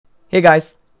Hey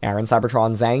guys, Aaron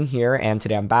Cybertron Zhang here, and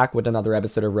today I'm back with another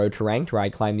episode of Road to Ranked, where I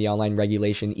climb the online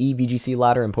regulation VGC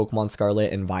ladder in Pokemon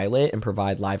Scarlet and Violet and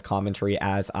provide live commentary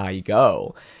as I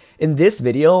go. In this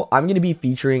video, I'm going to be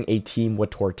featuring a team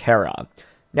with Torterra.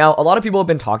 Now, a lot of people have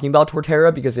been talking about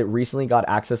Torterra because it recently got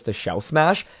access to Shell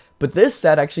Smash, but this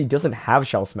set actually doesn't have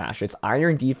Shell Smash. It's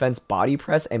Iron Defense, Body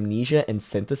Press, Amnesia, and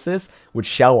Synthesis with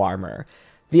Shell Armor.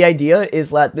 The idea is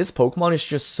that this Pokemon is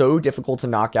just so difficult to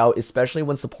knock out, especially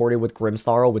when supported with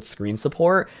Grimmsnarl with screen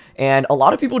support, and a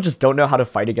lot of people just don't know how to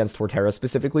fight against Torterra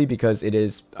specifically because it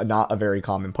is not a very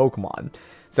common Pokemon.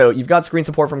 So you've got screen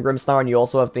support from Grimmsnarl, and you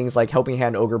also have things like Helping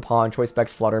Hand, Ogerpon, Choice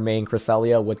Specs, Fluttermane,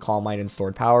 Cresselia with Calm Mind and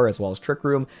Stored Power, as well as Trick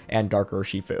Room and Dark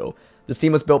Urshifu. This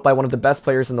team was built by one of the best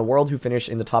players in the world who finished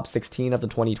in the top 16 of the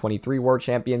 2023 World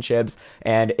Championships,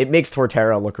 and it makes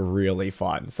Torterra look really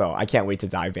fun, so I can't wait to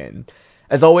dive in.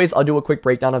 As always, I'll do a quick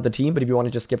breakdown of the team, but if you want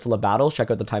to just skip to the battles, check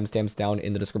out the timestamps down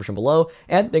in the description below,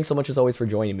 and thanks so much as always for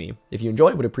joining me. If you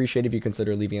enjoyed, would appreciate if you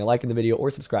consider leaving a like in the video or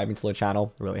subscribing to the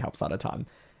channel. It really helps out a ton.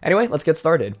 Anyway, let's get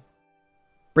started.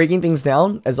 Breaking things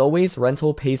down, as always,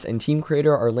 rental, pace, and team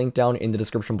creator are linked down in the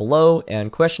description below,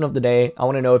 and question of the day, I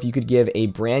want to know if you could give a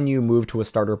brand new move to a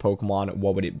starter Pokemon,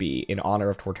 what would it be, in honor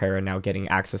of Torterra now getting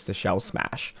access to Shell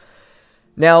Smash.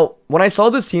 Now, when I saw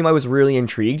this team, I was really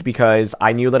intrigued because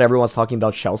I knew that everyone was talking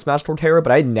about Shell Smash Torterra,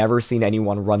 but I had never seen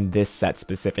anyone run this set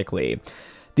specifically.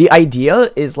 The idea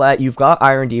is that you've got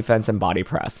Iron Defense and Body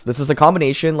Press. This is a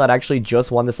combination that actually just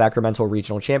won the Sacramento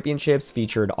Regional Championships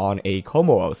featured on a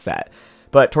Komo set.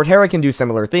 But Torterra can do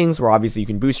similar things where obviously you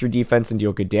can boost your defense and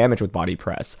deal good damage with Body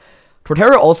Press.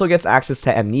 Torterra also gets access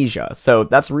to Amnesia, so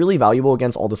that's really valuable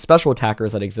against all the special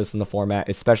attackers that exist in the format,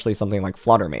 especially something like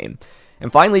Fluttermane.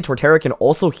 And finally, Torterra can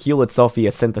also heal itself via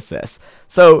Synthesis.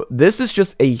 So this is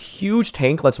just a huge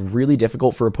tank that's really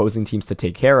difficult for opposing teams to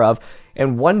take care of.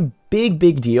 And one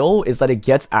big deal is that it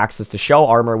gets access to Shell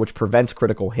Armor, which prevents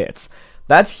critical hits.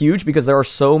 That's huge because there are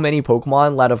so many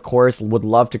Pokemon that, of course, would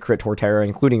love to crit Torterra,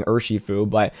 including Urshifu,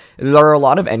 but there are a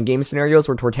lot of endgame scenarios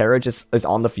where Torterra just is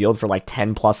on the field for like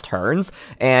 10 plus turns,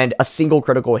 and a single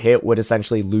critical hit would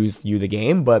essentially lose you the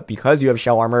game, but because you have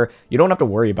Shell Armor, you don't have to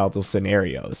worry about those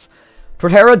scenarios.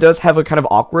 Torterra does have a kind of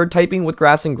awkward typing with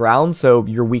grass and ground, so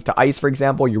you're weak to ice, for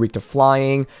example, you're weak to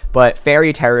flying, but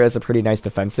Fairy Terra is a pretty nice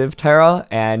defensive Terra,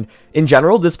 and in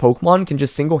general, this Pokemon can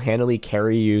just single-handedly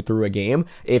carry you through a game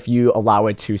if you allow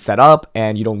it to set up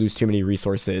and you don't lose too many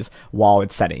resources while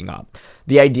it's setting up.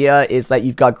 The idea is that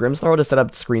you've got Grimmsnarl to set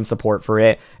up screen support for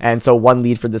it, and so one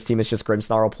lead for this team is just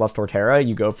Grimmsnarl plus Torterra.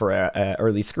 You go for a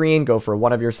early screen, go for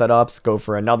one of your setups, go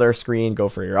for another screen, go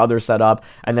for your other setup,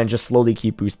 and then just slowly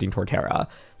keep boosting Torterra.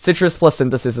 Citrus plus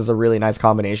Synthesis is a really nice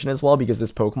combination as well because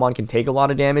this Pokemon can take a lot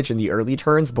of damage in the early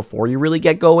turns before you really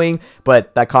get going,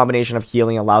 but that combination of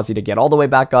healing allows you to get all the way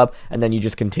back up, and then you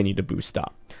just continue to boost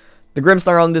up. The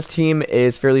Grimmsnarl on this team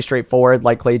is fairly straightforward,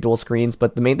 like Clay dual screens,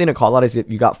 but the main thing to call out is that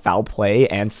you got Foul Play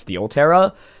and Steel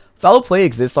Terra. Foul Play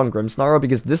exists on Grimmsnarl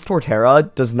because this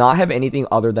Torterra does not have anything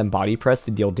other than Body Press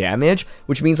to deal damage,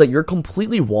 which means that you're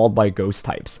completely walled by Ghost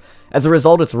types. As a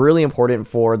result, it's really important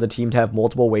for the team to have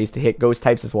multiple ways to hit Ghost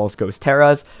types as well as Ghost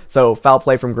Terras, so Foul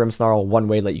Play from Grimmsnarl, one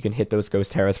way that you can hit those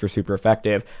Ghost Terras for super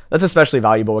effective. That's especially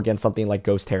valuable against something like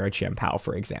Ghost Terra Chien-Pao,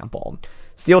 for example.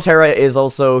 Steel Terra is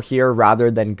also here rather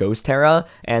than Ghost Terra,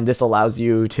 and this allows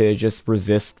you to just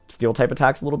resist Steel-type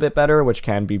attacks a little bit better, which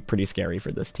can be pretty scary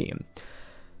for this team.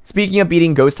 Speaking of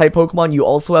beating Ghost-type Pokemon, you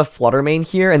also have Fluttermane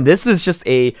here, and this is just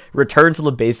a return to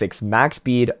the basics, max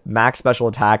speed, max special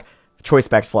attack, Choice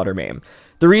Specs Fluttermane.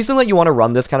 The reason that you want to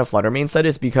run this kind of Fluttermane set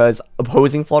is because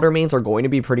opposing Fluttermanes are going to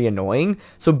be pretty annoying,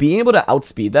 so being able to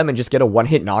outspeed them and just get a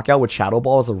one-hit knockout with Shadow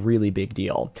Ball is a really big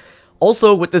deal.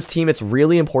 Also, with this team, it's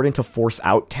really important to force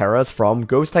out Terras from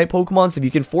Ghost-type Pokemon, so if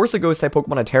you can force a Ghost-type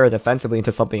Pokemon to Terra defensively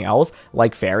into something else,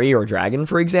 like Fairy or Dragon,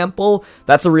 for example,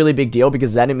 that's a really big deal,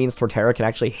 because then it means Torterra can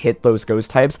actually hit those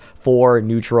Ghost-types for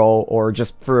neutral, or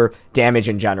just for damage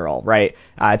in general, right?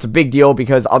 It's a big deal,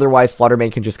 because otherwise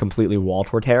Fluttermane can just completely wall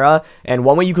Torterra, and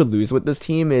one way you could lose with this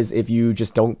team is if you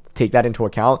just don't take that into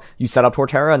account, you set up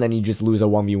Torterra, and then you just lose a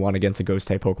 1v1 against a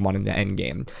Ghost-type Pokemon in the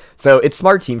endgame. So it's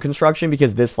smart team construction,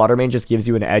 because this Fluttermane just gives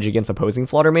you an edge against opposing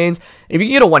Fluttermanes. If you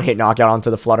can get a one-hit knockout onto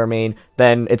the Fluttermane,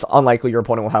 then it's unlikely your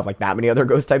opponent will have like that many other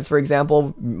Ghost types, for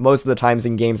example. Most of the times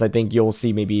in games, I think you'll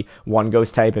see maybe one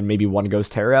Ghost type and maybe one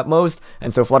Ghost Terra at most,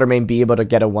 and so Fluttermane be able to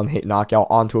get a one-hit knockout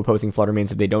onto opposing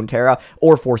Fluttermanes if they don't Terra,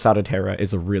 or force out a Terra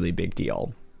is a really big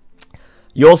deal.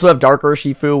 You also have Dark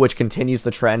Urshifu, which continues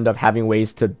the trend of having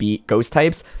ways to beat ghost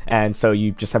types, and so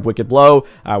you just have Wicked Blow,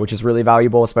 which is really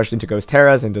valuable, especially to Ghost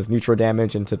Terras, and does neutral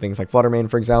damage into things like Flutter Mane,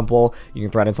 for example. You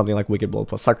can threaten something like Wicked Blow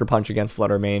plus Sucker Punch against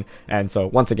Flutter Mane, and so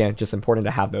once again, just important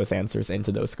to have those answers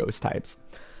into those ghost types.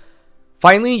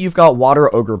 Finally, you've got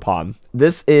Water Ogerpon.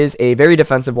 This is a very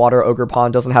defensive Water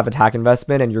Ogerpon, doesn't have attack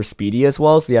investment, and you're speedy as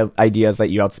well, so the idea is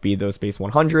that you outspeed those base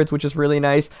 100s, which is really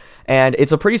nice, and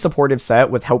it's a pretty supportive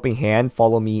set with Helping Hand,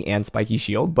 Follow Me, and Spiky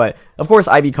Shield, but of course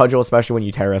Ivy Cudgel, especially when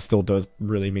you Terra, still does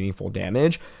really meaningful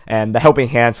damage, and the Helping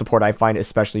Hand support I find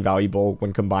especially valuable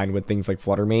when combined with things like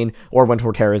Flutter Mane, or when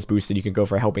Torterra is boosted, you can go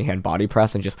for a Helping Hand Body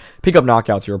Press and just pick up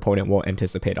knockouts your opponent won't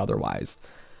anticipate otherwise.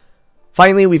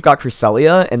 Finally, we've got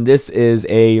Cresselia, and this is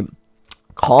a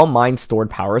Calm Mind stored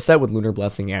power set with Lunar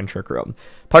Blessing and Trick Room.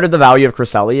 Part of the value of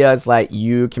Cresselia is that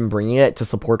you can bring it to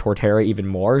support Torterra even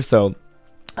more, so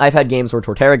I've had games where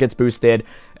Torterra gets boosted,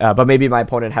 but maybe my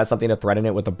opponent has something to threaten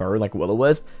it with a bird like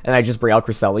Will-O-Wisp, and I just bring out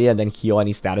Cresselia and then heal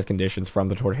any status conditions from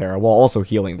the Torterra while also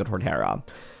healing the Torterra.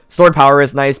 Stored power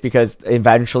is nice because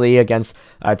eventually against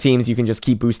teams you can just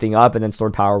keep boosting up and then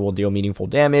stored power will deal meaningful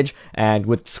damage, and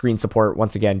with screen support,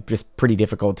 once again, just pretty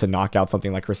difficult to knock out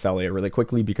something like Cresselia really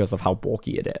quickly because of how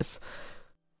bulky it is.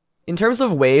 In terms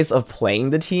of ways of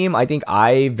playing the team, I think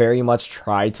I very much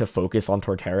try to focus on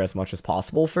Torterra as much as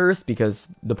possible first because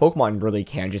the Pokemon really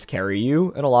can just carry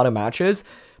you in a lot of matches.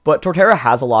 But Torterra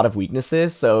has a lot of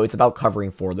weaknesses, so it's about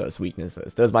covering for those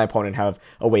weaknesses. Does my opponent have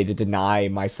a way to deny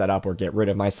my setup or get rid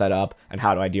of my setup? And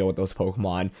how do I deal with those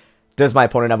Pokemon? Does my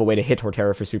opponent have a way to hit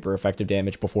Torterra for super effective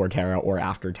damage before Terra or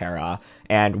after Terra?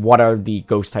 And what are the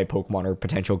Ghost-type Pokemon or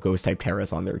potential Ghost-type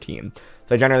Terras on their team?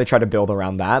 So I generally try to build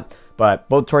around that. But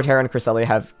both Torterra and Cresselia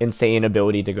have insane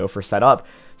ability to go for setup.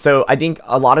 So I think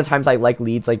a lot of times I like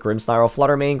leads like Grimmsnarl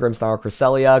Flutter Mane, Grimmsnarl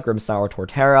Cresselia, Grimmsnarl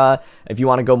Torterra. If you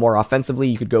want to go more offensively,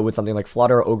 you could go with something like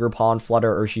Flutter Ogerpon,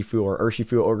 Flutter Urshifu, or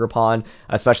Urshifu Ogerpon,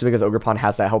 especially because Ogerpon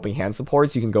has that Helping Hand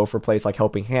support. So you can go for plays like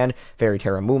Helping Hand, Fairy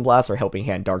Terra Moonblast, or Helping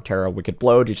Hand Dark Terra Wicked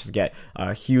Blow to just get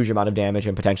a huge amount of damage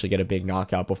and potentially get a big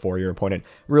knockout before your opponent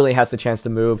really has the chance to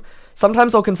move.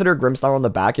 Sometimes I'll consider Grimmsnarl on the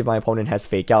back if my opponent has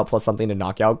Fake Out plus something to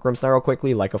knock out Grimmsnarl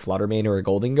quickly, like a Flutter Mane or a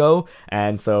Golden Go,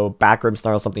 and so back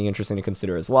Grimmsnarl is something interesting to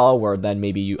consider as well, where then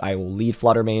maybe I will lead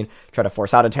Flutter Mane, try to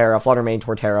force out a Terra. Flutter Mane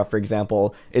Torterra, for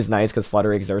example, is nice because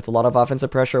Flutter exerts a lot of offensive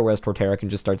pressure, whereas Torterra can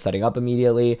just start setting up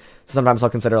immediately. So sometimes I'll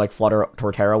consider like Flutter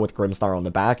Torterra with Grimmsnarl on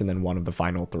the back and then one of the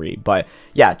final three. But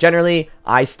yeah, generally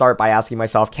I start by asking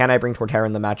myself, can I bring Torterra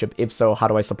in the matchup? If so, how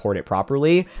do I support it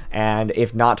properly? And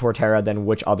if not Torterra, then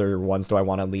which other ones do I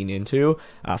want to lean into?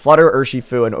 Flutter,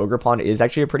 Urshifu, and Ogerpon is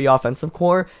actually a pretty offensive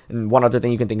core. And one other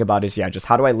thing you can think about is, yeah, just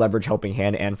how do I leverage Helping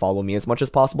Hand and Follow Me as much as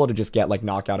possible to just get like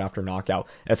knockout after knockout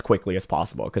as quickly as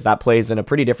possible, because that plays in a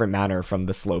pretty different manner from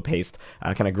the slow-paced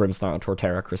kind of Grimmsnarl,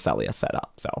 Torterra, Cresselia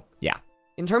setup. So yeah.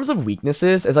 In terms of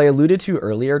weaknesses, as I alluded to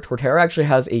earlier, Torterra actually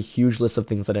has a huge list of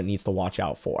things that it needs to watch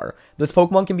out for. This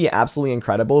Pokemon can be absolutely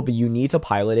incredible, but you need to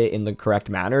pilot it in the correct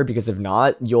manner, because if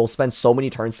not, you'll spend so many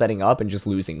turns setting up and just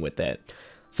losing with it.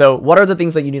 So what are the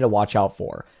things that you need to watch out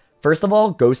for? First of all,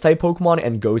 Ghost-type Pokemon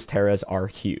and Ghost Terras are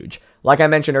huge. Like I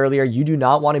mentioned earlier, you do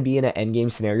not want to be in an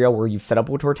endgame scenario where you've set up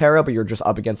with Torterra, but you're just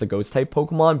up against a Ghost-type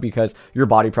Pokemon because your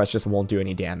Body Press just won't do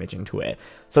any damage into it.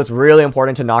 So it's really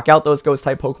important to knock out those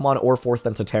Ghost-type Pokemon or force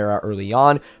them to Terra early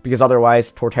on, because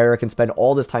otherwise Torterra can spend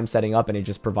all this time setting up and it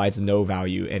just provides no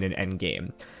value in an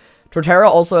endgame. Torterra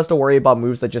also has to worry about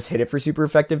moves that just hit it for super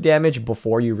effective damage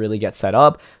before you really get set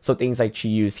up, so things like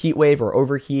Chiyu's Heat Wave or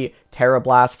Overheat, Terra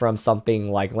Blast from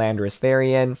something like Landorus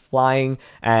Therian, Flying,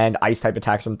 and Ice-type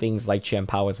attacks from things like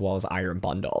Chien-Pao as well as Iron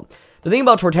Bundle. The thing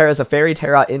about Torterra is a Fairy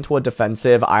Terra into a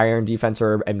defensive Iron Defense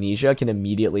or Amnesia can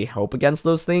immediately help against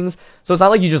those things, so it's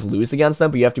not like you just lose against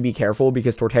them, but you have to be careful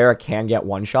because Torterra can get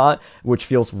one-shot, which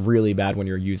feels really bad when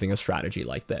you're using a strategy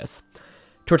like this.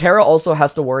 Torterra also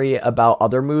has to worry about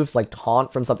other moves like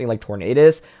Taunt from something like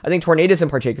Tornadus. I think Tornadus in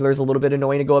particular is a little bit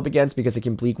annoying to go up against because it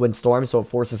can Bleak Wind Storm, so it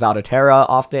forces out a Terra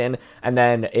often, and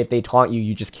then if they taunt you,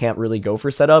 you just can't really go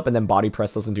for setup, and then Body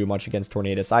Press doesn't do much against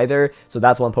Tornadus either, so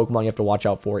that's one Pokemon you have to watch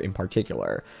out for in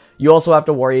particular. You also have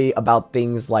to worry about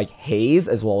things like Haze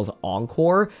as well as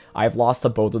Encore. I've lost to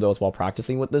both of those while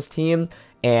practicing with this team,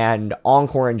 and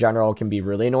Encore in general can be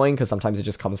really annoying because sometimes it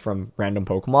just comes from random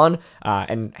Pokemon.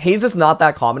 And Haze is not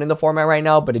that common in the format right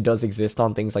now, but it does exist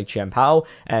on things like Chien-Pao,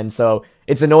 and so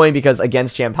it's annoying because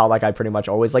against Chien-Pao, like I pretty much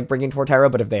always like bringing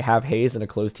Torterra, but if they have Haze in a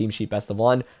closed team sheet best of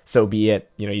one, so be it.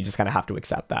 You know, you just kind of have to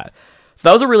accept that. So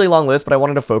that was a really long list, but I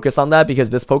wanted to focus on that because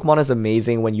this Pokemon is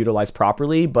amazing when utilized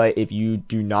properly, but if you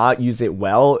do not use it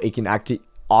well, it can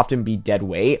often be dead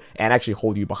weight and actually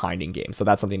hold you behind in game. So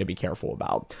that's something to be careful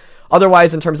about.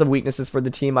 Otherwise, in terms of weaknesses for the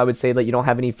team, I would say that you don't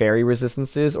have any fairy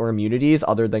resistances or immunities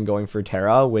other than going for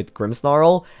Terra with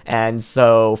Grimmsnarl, and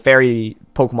so fairy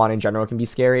Pokemon in general can be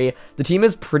scary. The team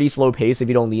is pretty slow paced if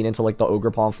you don't lean into like the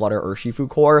Ogerpon, Flutter, Urshifu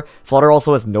core. Flutter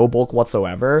also has no bulk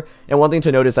whatsoever, and one thing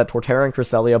to note is that Torterra and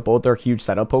Cresselia both are huge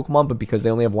setup Pokemon, but because they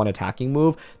only have one attacking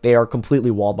move, they are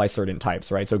completely walled by certain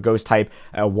types, right? So Ghost type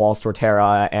walls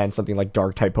Torterra, and something like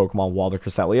Dark type Pokemon wall the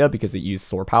Cresselia because it uses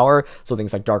Soar Power, so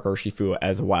things like Dark Urshifu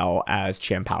as well as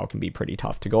Champao can be pretty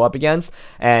tough to go up against.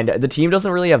 And the team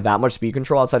doesn't really have that much speed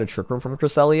control outside of Trick Room from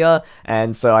Cresselia,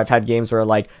 and so I've had games where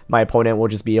like my opponent will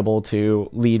just be able to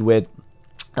lead with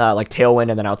like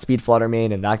Tailwind and then outspeed Flutter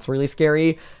Mane, and that's really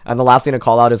scary. And the last thing to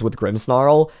call out is with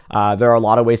Grimmsnarl. There are a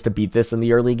lot of ways to beat this in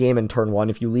the early game in turn 1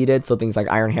 if you lead it, so things like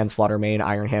Iron Hands Flutter Mane,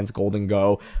 Iron Hands Golden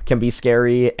Go can be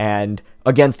scary, and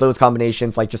against those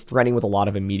combinations, like just threatening with a lot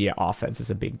of immediate offense is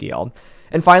a big deal.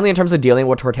 And finally, in terms of dealing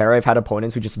with Torterra, I've had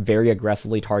opponents who just very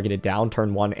aggressively targeted down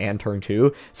turn 1 and turn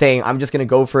 2, saying, I'm just going to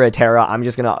go for a Terra, I'm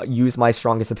just going to use my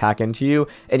strongest attack into you,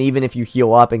 and even if you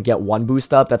heal up and get 1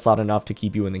 boost up, that's not enough to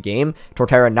keep you in the game.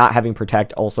 Torterra not having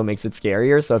Protect also makes it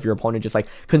scarier, so if your opponent just like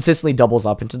consistently doubles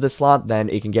up into this slot, then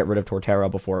it can get rid of Torterra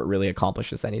before it really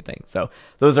accomplishes anything. So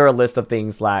those are a list of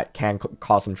things that can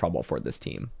cause some trouble for this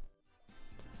team.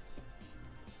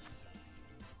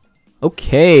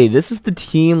 Okay, this is the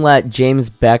team that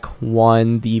James Beck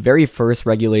won the very first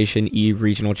Regulation E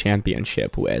Regional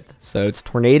Championship with. So it's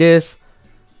Tornadus,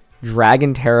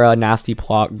 Dragon Terra, Nasty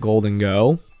Plot, Golden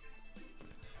Go,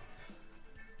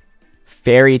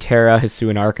 Fairy Terra,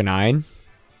 Hisuian Arcanine,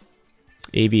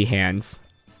 AV Hands.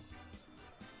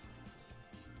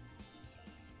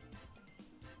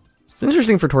 It's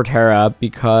interesting for Torterra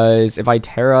because if I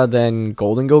Terra, then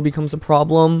Golden Go becomes a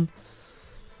problem.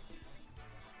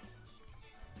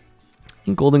 I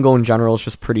think Golden Go in general is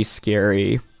just pretty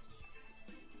scary.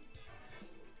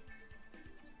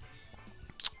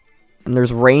 And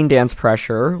there's Rain Dance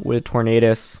pressure with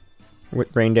Tornadus,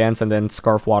 with Rain Dance, and then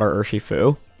Scarf Water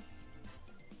Urshifu.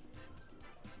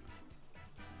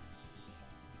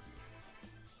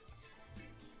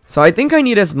 So I think I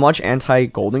need as much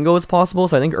anti-Golden Go as possible,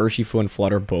 so I think Urshifu and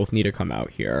Flutter both need to come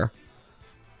out here.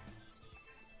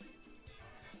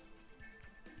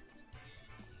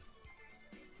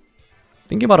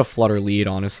 Thinking about a Flutter lead,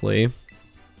 honestly.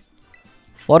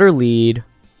 Flutter lead,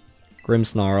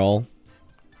 Grimmsnarl,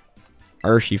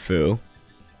 Urshifu,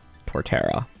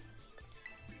 Torterra.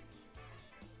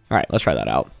 Alright, let's try that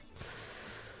out.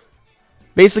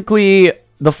 Basically,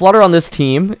 the Flutter on this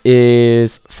team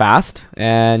is fast,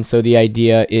 and so the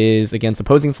idea is against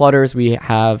opposing Flutters, we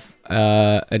have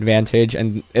advantage,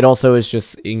 and it also is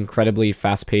just incredibly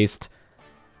fast-paced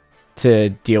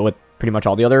to deal with pretty much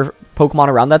all the other Pokemon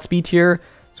around that speed tier,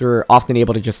 so we're often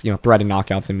able to just, you know, threaten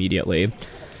knockouts immediately.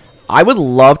 I would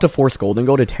love to force Golden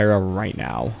Go to Terra right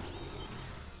now,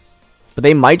 but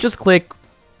they might just click.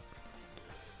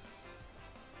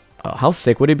 How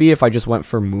sick would it be if I just went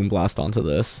for Moonblast onto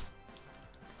this?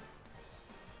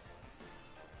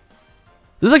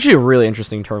 This is actually a really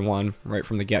interesting turn 1 right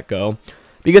from the get-go,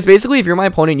 because basically if you're my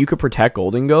opponent, you could protect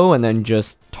Golden Go and then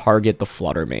just target the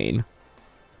Flutter Mane.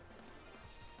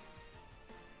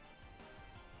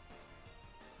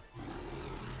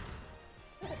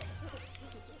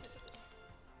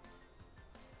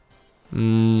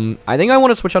 I think I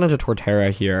want to switch out into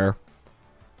Torterra here.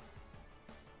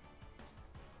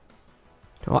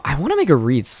 I want to make a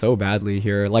read so badly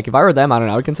here. Like, if I were them, I don't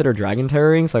know, I would consider Dragon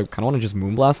Terroring, so I kind of want to just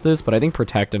Moonblast this, but I think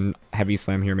Protect and Heavy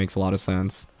Slam here makes a lot of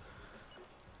sense.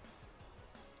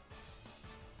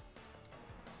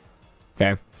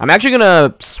 Okay, I'm actually going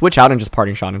to switch out and just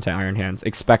Parting Shot into Iron Hands,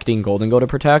 expecting Golden Go to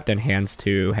Protect and Hands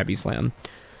to Heavy Slam.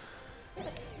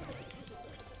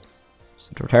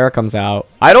 So Torterra comes out.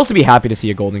 I'd also be happy to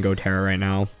see a Golden Go Terra right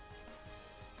now.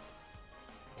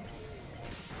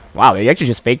 Wow, they actually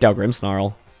just faked out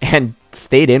Grimmsnarl and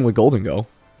stayed in with Golden Go.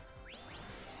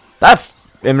 That's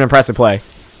an impressive play,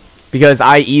 because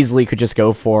I easily could just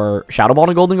go for Shadow Ball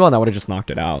to Golden Go and that would have just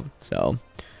knocked it out. So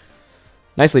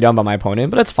nicely done by my opponent,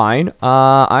 but that's fine.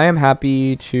 I am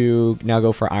happy to now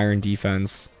go for Iron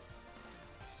Defense.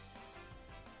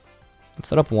 Let's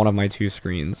set up one of my 2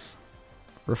 screens.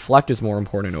 Reflect is more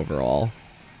important overall.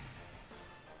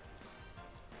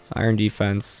 So Iron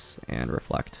Defense and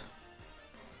Reflect.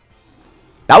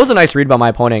 That was a nice read by my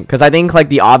opponent, because I think like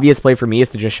the obvious play for me is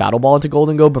to just Shadow Ball into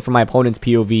Golden Go, but for my opponent's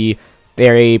POV,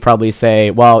 they probably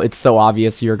say, well, it's so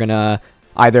obvious you're gonna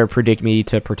either predict me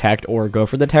to Protect or go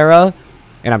for the Terra,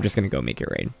 and I'm just gonna go make it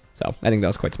rain. So I think that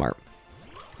was quite smart.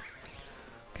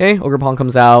 Okay, Ogerpon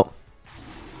comes out.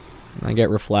 I get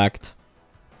Reflect.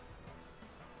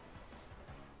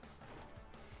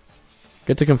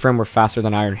 Good to confirm we're faster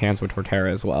than Iron Hands with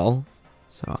Torterra as well.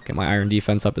 So I'll get my Iron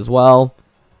Defense up as well.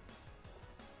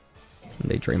 And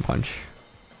they Drain Punch.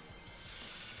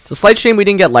 It's a slight shame we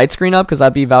didn't get Light Screen up because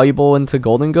that'd be valuable into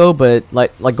Golden Go, but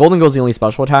like Golden Go is the only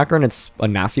special attacker and it's a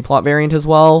nasty plot variant as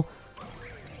well.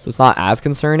 So it's not as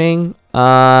concerning.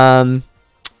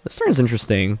 This turn is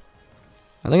interesting.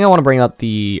 I think I want to bring up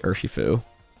the Urshifu.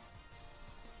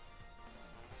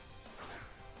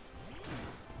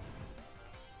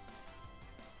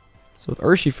 So with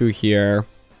Urshifu here,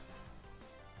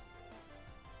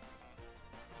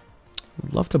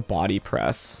 I'd love to Body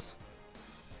Press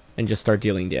and just start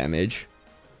dealing damage.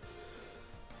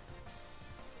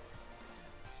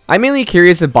 I'm mainly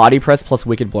curious if Body Press plus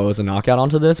Wicked Blow is a knockout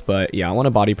onto this, but yeah, I want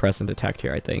to Body Press and Detect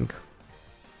here, I think.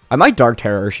 I might Dark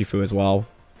Terror Urshifu as well.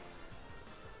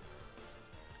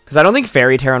 Because I don't think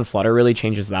Fairy Terror and Flutter really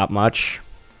changes that much.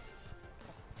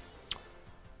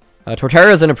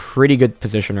 Torterra is in a pretty good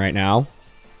position right now.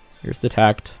 Here's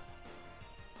Detect.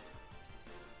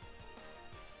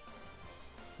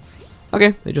 Okay,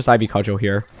 they just Ivy Cudgel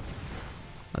here.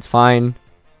 That's fine.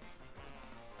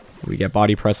 We get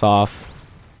Body Press off.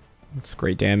 That's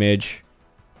great damage.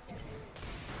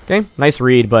 Okay, nice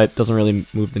read, but doesn't really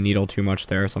move the needle too much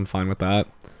there, so I'm fine with that.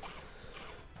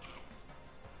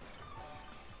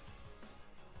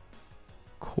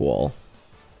 Cool.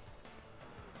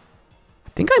 I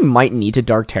think I might need to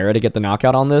Dark Terra to get the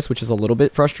knockout on this, which is a little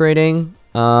bit frustrating.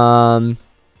 They'll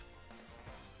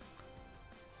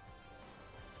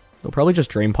probably just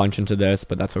Drain Punch into this,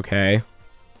 but that's okay.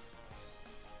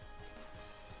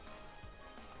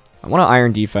 I want to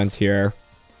Iron Defense here.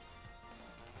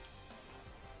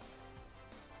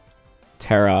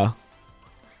 Terra.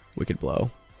 Wicked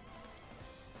Blow.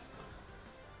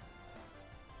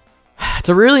 It's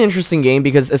a really interesting game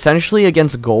because essentially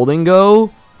against Golden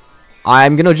Go,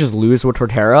 I'm going to just lose with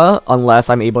Torterra unless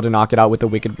I'm able to knock it out with a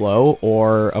Wicked Blow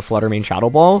or a Flutter Mane Shadow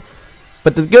Ball.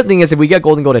 But the good thing is if we get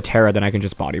Golden Go to Terra, then I can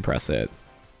just Body Press it.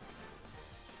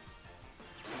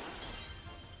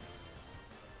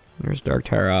 There's Dark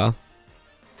Terra.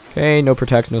 Okay, no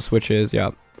protects, no switches,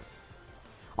 yep.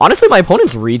 Honestly, my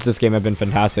opponent's reads this game have been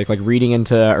fantastic. Like, reading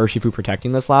into Urshifu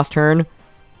protecting this last turn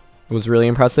was really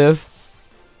impressive.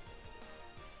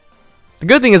 The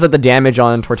good thing is that the damage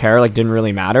on Torterra, like, didn't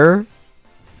really matter.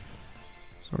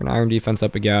 So we're gonna Iron Defense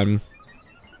up again.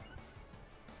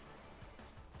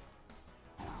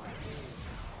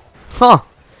 Huh.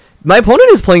 My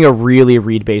opponent is playing a really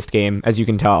read-based game, as you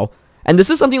can tell. And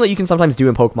this is something that you can sometimes do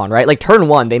in Pokemon, right? Like, turn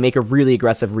 1, they make a really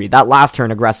aggressive read. That last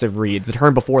turn, aggressive read. The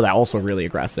turn before that, also really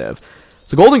aggressive.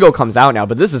 So Golden Go comes out now,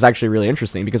 but this is actually really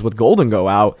interesting, because with Golden Go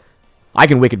out, I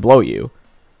can Wicked Blow you.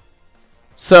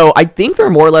 So I think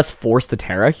they're more or less forced to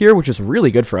Terra here, which is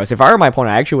really good for us. If I were my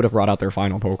opponent, I actually would have brought out their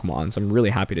final Pokemon, so I'm really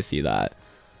happy to see that.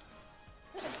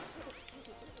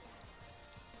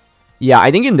 Yeah,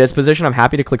 I think in this position, I'm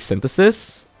happy to click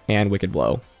Synthesis and Wicked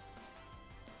Blow.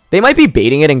 They might be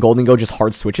baiting it and Golden Go just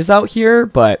hard switches out here,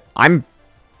 but I'm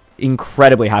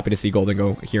incredibly happy to see Golden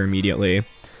Go here immediately.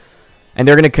 And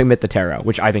they're going to commit the Terra,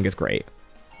 which I think is great.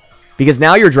 Because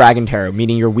now you're Dragon Terra,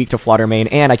 meaning you're weak to Flutter Mane,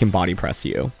 and I can Body Press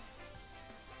you.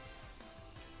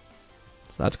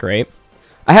 So that's great.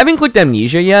 I haven't clicked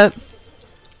Amnesia yet.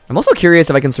 I'm also curious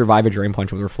if I can survive a Drain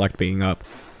Punch with Reflect being up.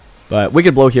 But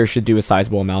Wicked Blow here should do a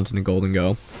sizable amount in a Golden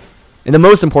Go. And the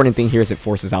most important thing here is it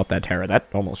forces out that Terra. That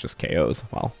almost just KOs.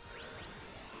 Wow.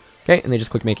 Okay, and they just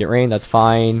click Make It Rain. That's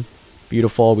fine.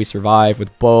 Beautiful. We survive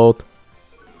with both.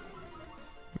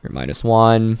 We're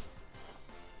 -1.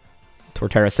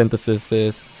 Torterra Synthesis.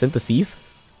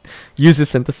 Uses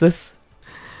Synthesis.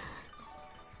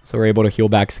 So we're able to heal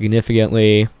back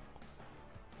significantly.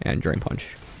 And Drain Punch.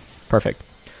 Perfect.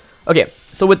 Okay,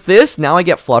 so with this, now I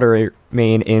get Flutter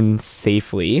Mane in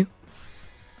safely.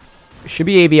 Should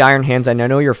be AB Iron Hands. I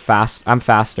know you're fast. I'm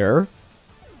faster.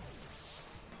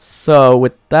 So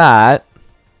with that,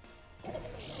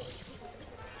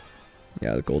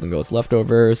 yeah, the Golden Go's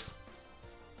leftovers.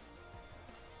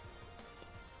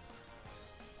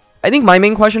 I think my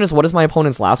main question is, what is my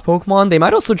opponent's last Pokemon? They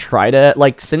might also try to,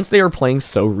 like, since they are playing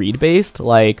so read-based,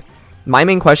 like, my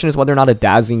main question is whether or not a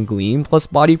Dazzling Gleam plus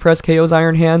Body Press KOs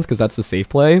Iron Hands, because that's the safe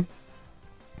play.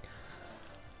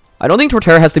 I don't think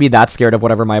Torterra has to be that scared of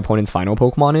whatever my opponent's final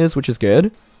Pokemon is, which is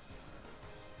good.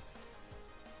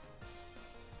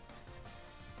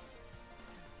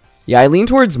 Yeah, I lean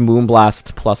towards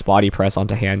Moonblast plus Body Press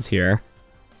onto hands here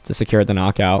to secure the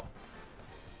knockout.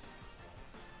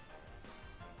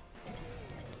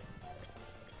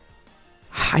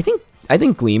 I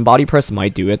think Gleam Body Press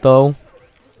might do it, though.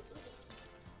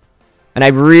 And I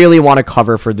really want to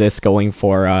cover for this going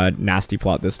for Nasty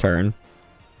Plot this turn.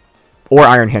 Or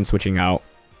Iron Hand switching out.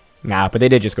 Nah, but they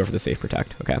did just go for the safe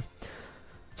protect. Okay.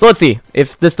 So let's see.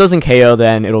 If this doesn't KO,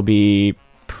 then it'll be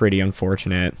pretty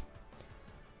unfortunate.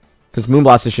 Because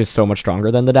Moonblast is just so much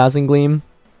stronger than the Dazzling Gleam.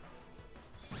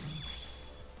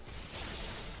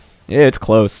 Yeah, it's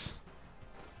close.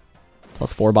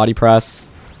 +4 body press.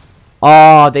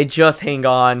 Oh, they just hang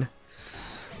on.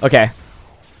 Okay.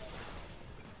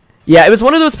 Yeah, it was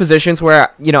one of those positions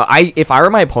where, you know, if I were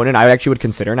my opponent, I actually would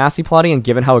consider nasty plotting, and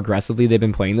given how aggressively they've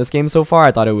been playing this game so far,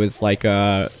 I thought it was like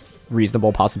a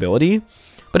reasonable possibility.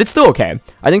 But it's still okay.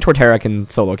 I think Torterra can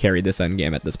solo carry this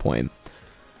endgame at this point.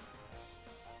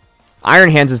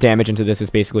 Iron Hands' damage into this is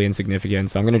basically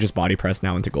insignificant, so I'm going to just body press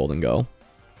now into Golden Go.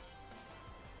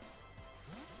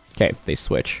 Okay, they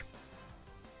switch.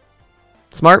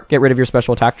 Smart, get rid of your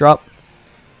special attack drop.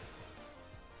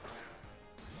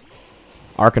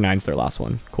 Arcanine's their last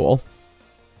one. Cool.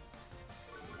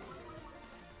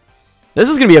 This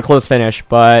is going to be a close finish,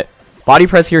 but body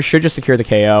press here should just secure the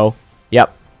KO.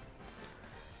 Yep.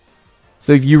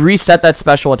 So if you reset that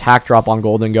special attack drop on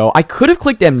Golden Go, I could have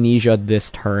clicked Amnesia this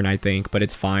turn, I think, but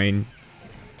it's fine.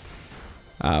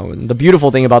 The beautiful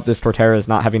thing about this Torterra is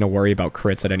not having to worry about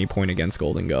crits at any point against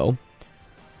Golden Go.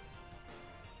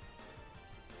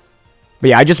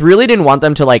 But yeah, I just really didn't want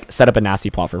them to like set up a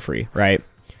nasty plot for free, right?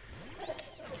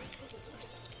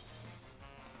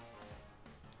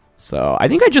 So I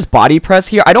think I just body press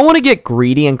here. I don't want to get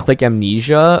greedy and click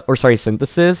Amnesia, or sorry,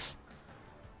 Synthesis.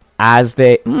 As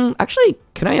they... actually,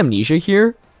 can I Amnesia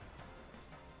here?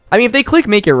 I mean, if they click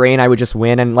Make It Rain, I would just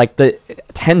win. And, like, the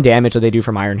 10 damage that they do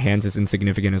from Iron Hands is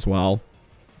insignificant as well.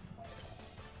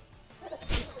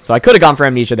 So I could have gone for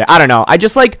Amnesia there. I don't know. I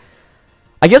just, like...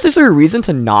 I guess there's a reason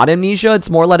to not Amnesia. It's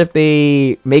more that if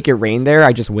they Make It Rain there,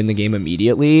 I just win the game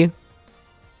immediately.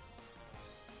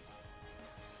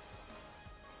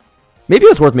 Maybe it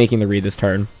was worth making the read this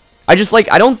turn. I just,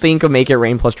 like, I don't think a Make It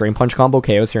Rain plus Drain Punch combo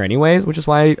KOs here anyways, which is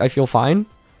why I feel fine.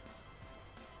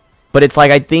 But it's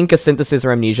like, I think a Synthesis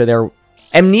or Amnesia there...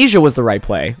 Amnesia was the right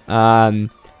play. Yeah,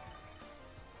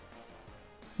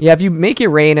 if you Make It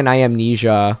Rain and I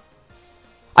Amnesia...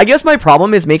 I guess my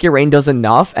problem is Make It Rain does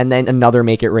enough, and then another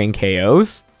Make It Rain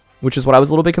KOs. Which is what I was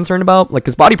a little bit concerned about. Like,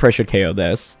 because Body Press should KO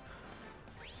this.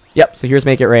 Yep, so here's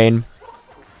Make It Rain.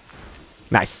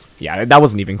 Nice. Yeah, that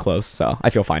wasn't even close, so I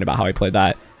feel fine about how I played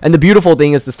that. And the beautiful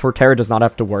thing is this Torterra does not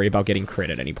have to worry about getting crit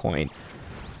at any point.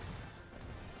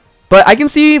 But I can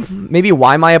see maybe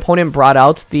why my opponent brought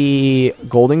out the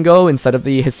Golden Go instead of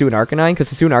the Hisuian Arcanine,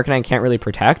 because Hisuian Arcanine can't really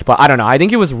protect. But I don't know. I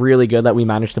think it was really good that we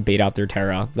managed to bait out their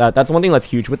Terra. That's one thing that's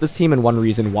huge with this team, and one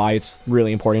reason why it's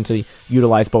really important to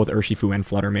utilize both Urshifu and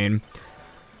Fluttermane.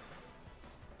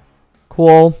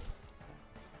 Cool.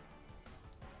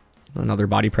 Another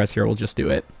body press here will just do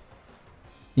it.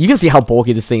 You can see how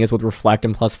bulky this thing is with Reflect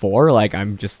and +4. Like,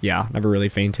 I'm just, yeah, never really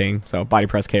fainting. So, body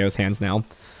press KO's hands now.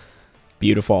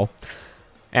 Beautiful.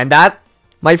 And that,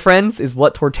 my friends, is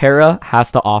what Torterra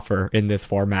has to offer in this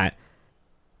format.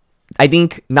 I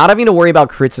think not having to worry about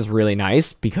crits is really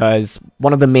nice, because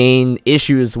one of the main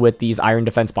issues with these Iron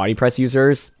Defense body press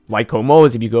users, like Como,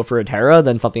 is if you go for a Terra,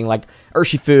 then something like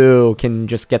Urshifu can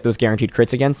just get those guaranteed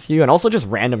crits against you, and also just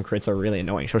random crits are really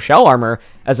annoying. So Shell Armor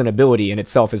as an ability in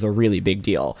itself is a really big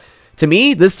deal. To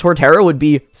me, this Torterra would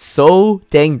be so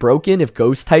dang broken if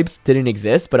Ghost types didn't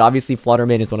exist, but obviously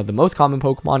Fluttermane is one of the most common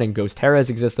Pokemon, and Ghost Terras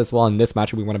exist as well. In this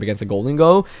matchup, we went up against a Golden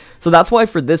Go. So that's why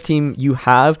for this team, you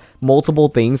have multiple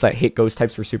things that hit Ghost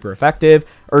types for super effective,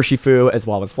 Urshifu as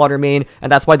well as Fluttermane,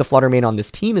 and that's why the Fluttermane on this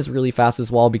team is really fast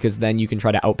as well, because then you can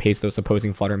try to outpace those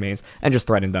opposing Fluttermanes and just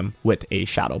threaten them with a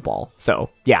Shadow Ball. So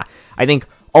yeah, I think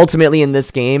ultimately in this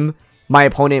game, my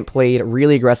opponent played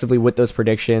really aggressively with those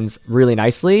predictions really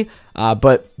nicely,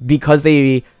 but because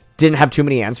they didn't have too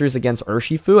many answers against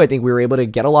Urshifu, I think we were able to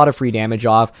get a lot of free damage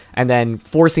off, and then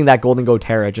forcing that Golden Go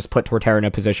Terra just put Torterra in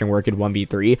a position where it could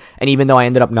 1v3, and even though I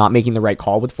ended up not making the right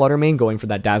call with Fluttermane, going for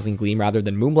that Dazzling Gleam rather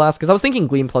than Moonblast, because I was thinking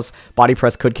Gleam plus Body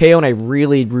Press could KO, and I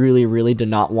really did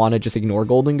not want to just ignore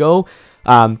Golden Go.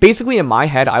 Basically, in my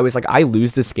head, I was like, I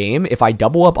lose this game if I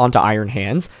double up onto Iron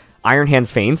Hands, Iron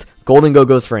Hands faints, Golden Go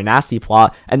goes for a nasty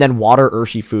plot, and then Water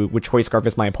Urshifu with Choice Scarf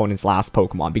is my opponent's last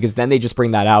Pokemon, because then they just bring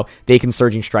that out, they can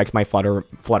Surging Strikes my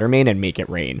Fluttermane and Make It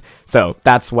Rain. So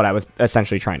that's what I was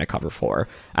essentially trying to cover for.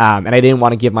 And I didn't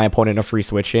want to give my opponent a free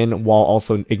switch in while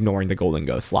also ignoring the Golden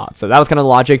Go slot. So that was kind of the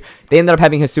logic. They ended up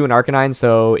having Hisuian Arcanine,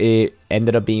 so it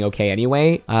ended up being okay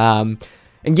anyway.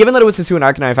 And given that it was Hisuian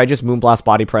Arcanine, if I just Moonblast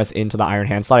Body Press into the Iron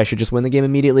Hand slot, I should just win the game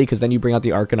immediately, because then you bring out the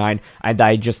Arcanine, and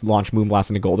I just launch Moonblast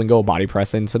into Golden Go, Body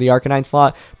Press into the Arcanine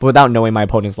slot. But without knowing my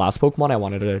opponent's last Pokemon, I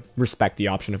wanted to respect the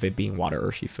option of it being Water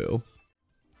Urshifu.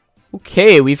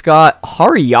 Okay, we've got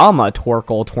Hariyama,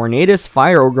 Torkoal, Tornadus,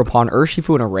 Fire Ogerpon,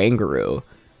 Urshifu, and Oranguru.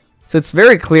 So it's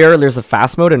very clear there's a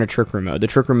Fast Mode and a Trick Room mode. The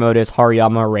Trick Room mode is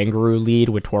Hariyama, Oranguru lead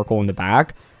with Torkoal in the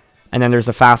back. And then there's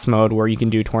a Fast Mode where you can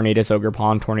do Tornadus,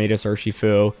 Ogerpon, Tornadus,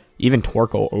 Urshifu, even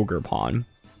Torkoal, Ogerpon.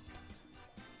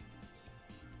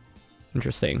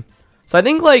 Interesting. So I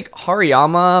think, like,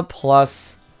 Hariyama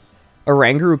plus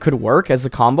Oranguru could work as a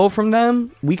combo from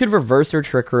them. We could reverse their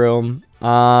Trick Room.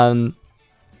 I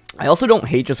also don't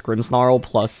hate just Grimmsnarl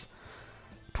plus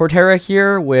Torterra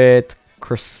here with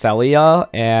Cresselia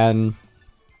and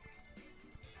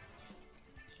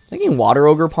thinking Water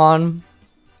Ogerpon.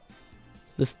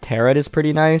 This Terrat is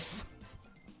pretty nice.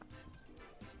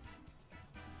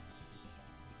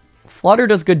 Flutter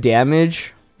does good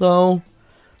damage, though.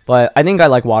 But I think I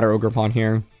like Water Ogerpon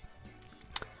here.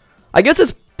 I guess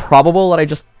it's probable that I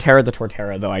just Terra the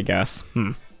Torterra, though, I guess.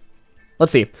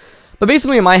 Let's see. But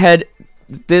basically, in my head,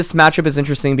 this matchup is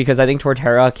interesting because I think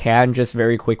Torterra can just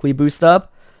very quickly boost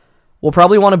up. We'll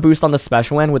probably want to boost on the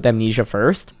special end with Amnesia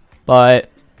first.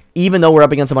 But even though we're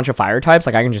up against a bunch of fire types,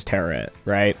 like, I can just Terra it,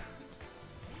 right?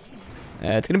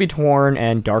 It's going to be Torn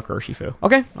and Dark Urshifu.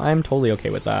 Okay, I'm totally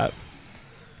okay with that.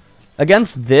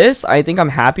 Against this, I think I'm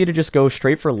happy to just go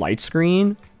straight for Light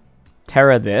Screen,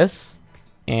 Terra this,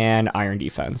 and Iron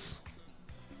Defense.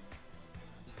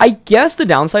 I guess the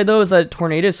downside, though, is that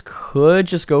Tornadus could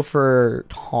just go for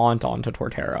Taunt onto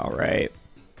Torterra, right?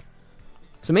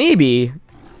 So maybe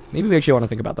we actually want to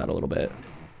think about that a little bit.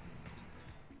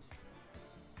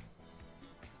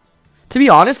 To be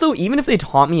honest, though, even if they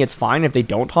taunt me, it's fine. If they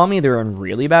don't taunt me, they're in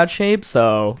really bad shape.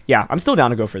 So, yeah, I'm still down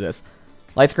to go for this.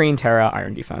 Light Screen, Terra,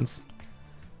 Iron Defense.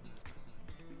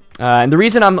 And the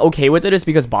reason I'm okay with it is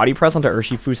because Body Press onto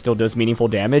Urshifu still does meaningful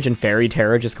damage, and Fairy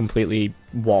Terra just completely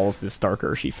walls this Dark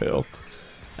Urshifu.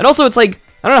 And also, it's like,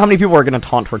 I don't know how many people are going to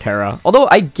taunt Torterra. Although,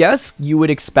 I guess you would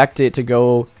expect it to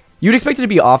go... You would expect it to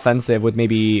be offensive with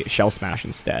maybe Shell Smash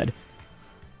instead.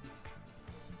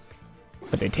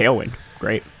 But they Tailwind.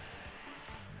 Great.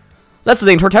 That's the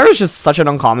thing, Torterra is just such an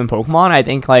uncommon Pokemon. I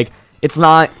think, like, it's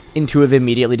not intuitive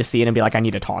immediately to see it and be like, I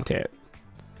need to taunt it.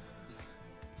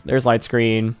 So there's Light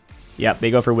Screen. Yep, they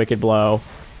go for Wicked Blow.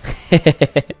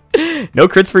 No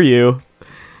crits for you.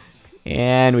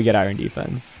 And we get Iron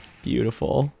Defense.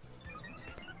 Beautiful.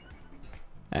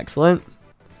 Excellent.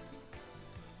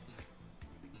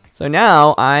 So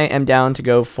now I am down to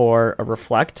go for a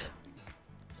Reflect.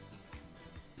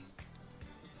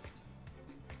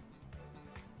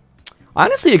 I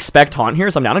honestly expect Taunt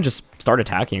here, so I'm down to just start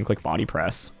attacking and click Body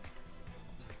Press.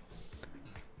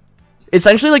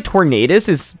 Essentially, like, Tornadus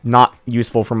is not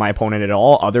useful for my opponent at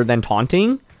all, other than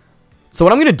taunting. So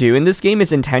what I'm going to do in this game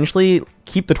is intentionally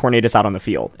keep the Tornadus out on the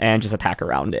field and just attack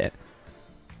around it.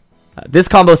 This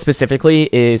combo specifically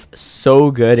is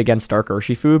so good against Dark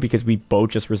Urshifu because we both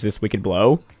just resist Wicked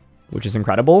Blow, which is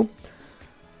incredible.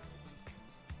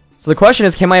 So the question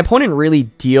is, can my opponent really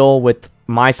deal with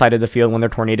my side of the field when their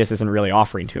Tornadus isn't really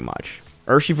offering too much?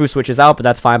 Urshifu switches out, but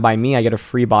that's fine by me. I get a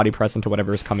free Body Press into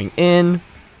whatever is coming in.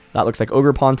 That looks like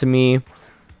Ogerpon to me.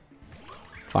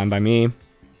 Fine by me.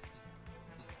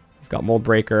 We've got Mold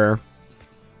Breaker.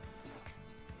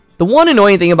 The one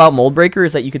annoying thing about Mold Breaker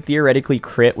is that you could theoretically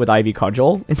crit with Ivy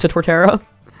Cudgel into Torterra.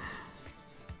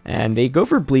 And they go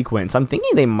for Bleak Wind, so I'm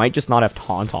thinking they might just not have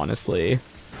Taunt, honestly.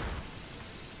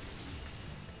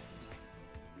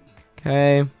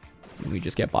 Okay. We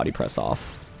just get Body Press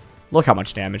off. Look how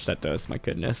much damage that does, my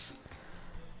goodness.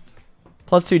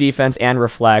 +2 defense and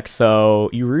Reflect, so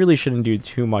you really shouldn't do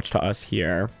too much to us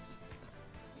here.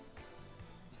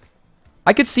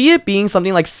 I could see it being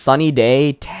something like Sunny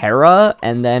Day, Terra,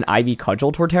 and then Ivy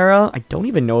Cudgel Torterra. I don't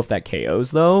even know if that KOs,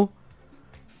 though.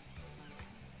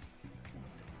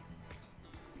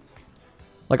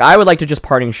 Like, I would like to just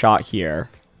Parting Shot here.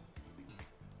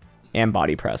 And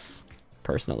Body Press,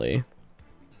 personally.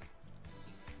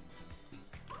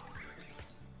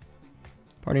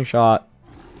 Parting Shot,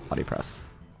 Body Press.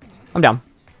 I'm down.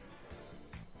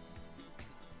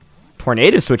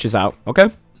 Tornadus switches out. Okay.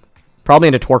 Probably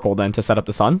into Torkoal then to set up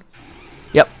the Sun.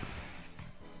 Yep.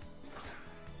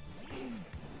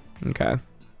 Okay.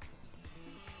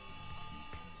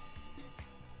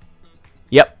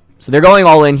 Yep. So they're going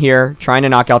all in here, trying to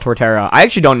knock out Torterra. I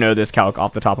actually don't know this calc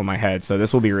off the top of my head, so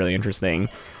this will be really interesting.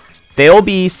 They'll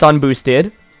be Sun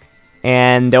boosted,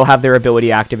 and they'll have their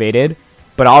ability activated,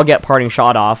 but I'll get Parting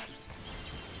Shot off.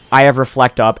 I have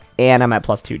Reflect up, and I'm at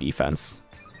 +2 defense.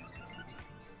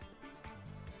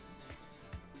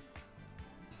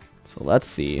 So let's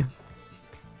see.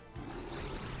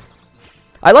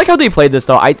 I like how they played this,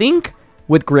 though. I think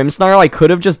with Grimmsnarl, I could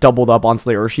have just doubled up onto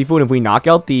the Urshifu, and if we knock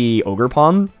out the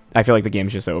Ogerpon, I feel like the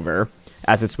game's just over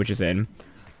as it switches in.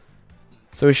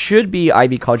 So it should be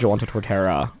Ivy Cudgel onto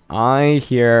Torterra. I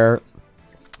here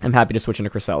am happy to switch into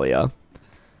Cresselia.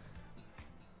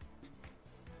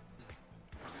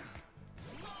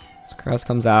 So Crest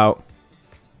comes out.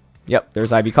 Yep,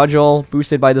 there's Ivy Cudgel,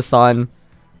 boosted by the sun.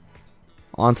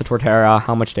 Onto Torterra.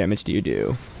 How much damage do you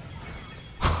do?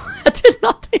 That did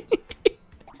nothing.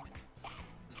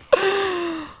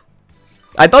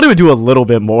 I thought it would do a little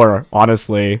bit more,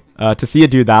 honestly. To see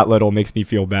it do that little makes me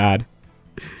feel bad.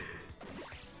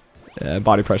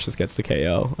 Body Press just gets the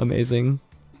KO. Amazing.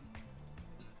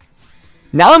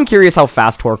 Now I'm curious how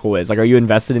fast Torkoal is. Like, are you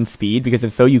invested in speed? Because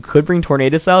if so, you could bring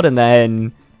Tornadus out and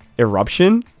then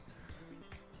Eruption.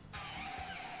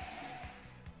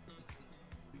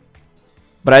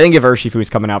 But I think if Urshifu's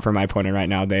coming out for my opponent right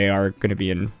now, they are going to be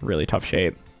in really tough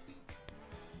shape.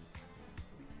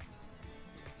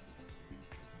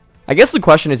 I guess the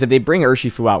question is, if they bring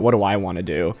Urshifu out, what do I want to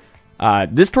do?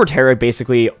 This Torterra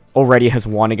basically already has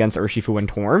won against Urshifu and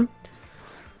Torn.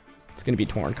 It's going to be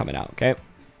Torn coming out, okay?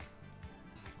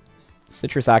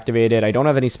 Citrus activated. I don't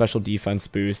have any special defense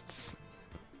boosts.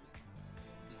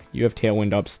 You have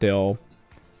Tailwind up still.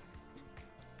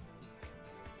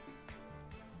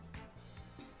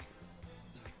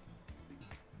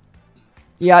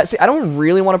 Yeah, see, I don't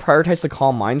really want to prioritize the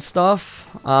Calm Mind stuff.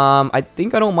 I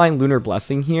think I don't mind Lunar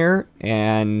Blessing here,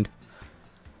 and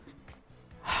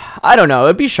I don't know.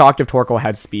 I'd be shocked if Torkoal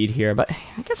had speed here, but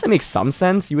I guess that makes some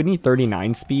sense. You would need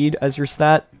 39 speed as your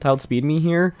stat to outspeed me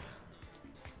here.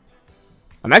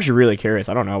 I'm actually really curious.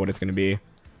 I don't know what it's going to be.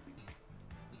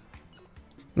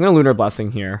 I'm going to Lunar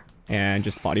Blessing here and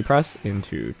just Body Press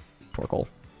into Torkoal.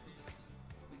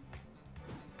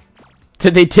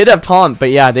 They did have Taunt,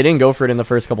 but yeah, they didn't go for it in the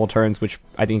first couple turns, which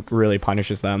I think really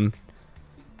punishes them.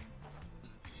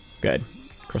 Good.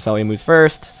 Cresselia moves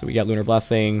first, so we get Lunar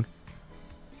Blessing.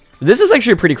 This is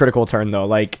actually a pretty critical turn, though.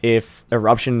 Like, if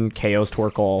Eruption KOs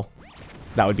Torkoal,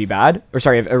 that would be bad. Or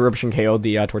sorry, if Eruption KO'd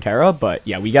the Torterra, but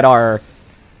yeah, we get our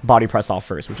Body Press off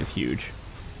first, which is huge.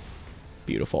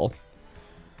 Beautiful.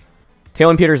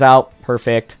 Tailwind Peter's out.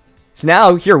 Perfect. So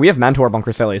now, here, we have Mentor on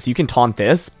Cresselia, so you can taunt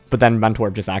this, but then Mentor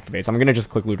just activates. I'm going to just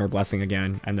click Lunar Blessing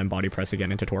again, and then Body Press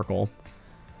again into Torkoal.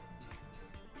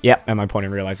 Yep, and my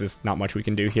opponent realizes not much we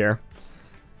can do here.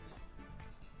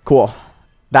 Cool.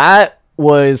 That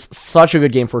was such a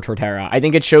good game for Torterra. I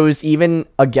think it shows even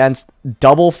against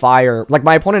double fire. Like,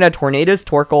 my opponent had Tornadus,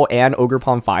 Torkoal, and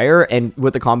Ogerpon Fire, and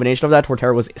with the combination of that,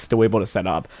 Torterra was still able to set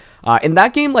up. In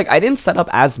that game, like, I didn't set up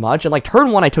as much, and like,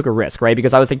 turn 1, I took a risk, right?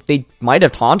 Because I was like, they might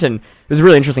have Taunt, and it was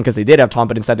really interesting because they did have Taunt,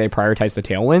 but instead they prioritized the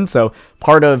Tailwind. So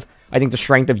part of, I think, the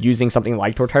strength of using something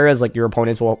like Torterra is, like, your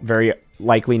opponents will very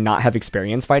likely not have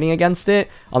experience fighting against it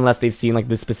unless they've seen, like,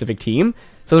 this specific team.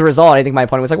 So as a result, I think my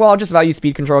opponent was like, well, I'll just value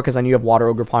speed control because I know you have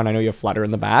Water Ogerpon, I know you have Flutter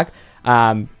in the back.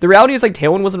 The reality is, like,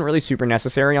 Tailwind wasn't really super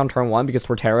necessary on turn 1 because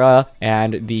Torterra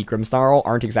and the Grimmsnarl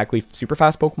aren't exactly super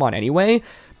fast Pokemon anyway,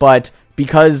 but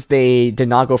because they did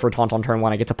not go for Taunt on turn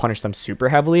 1, I get to punish them super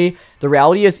heavily. The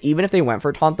reality is, even if they went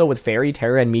for Taunt, though, with Fairy,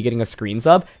 Terra, and me getting a screens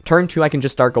up, turn 2, I can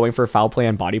just start going for Foul Play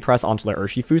and Body Press onto their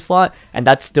Urshifu slot, and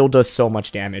that still does so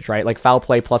much damage, right? Like, Foul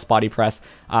Play plus Body Press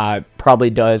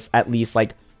probably does at least,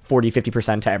 like,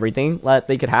 40-50% to everything that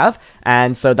they could have,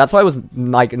 and so that's why I was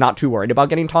like not too worried about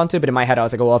getting taunted. But in my head I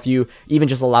was like, oh, well, if you even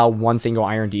just allow one single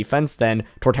iron defense, then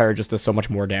Torterra just does so much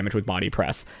more damage with Body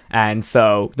Press. And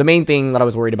so the main thing that I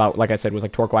was worried about, like I said, was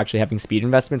like Torkoal actually having speed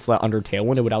investments so that under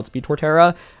Tailwind it would outspeed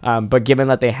Torterra, but given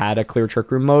that they had a clear Trick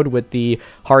Room mode with the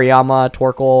Hariyama,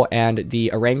 Torkoal, and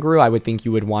the Oranguru, I would think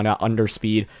you would want to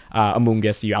underspeed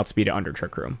Amoonguss so you outspeed it under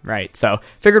Trick Room, right? So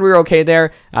figured we were okay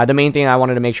there. The main thing I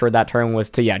wanted to make sure that turn was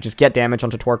to, yeah, just get damage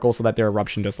onto Torkoal so that their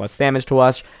Eruption does less damage to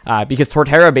us, because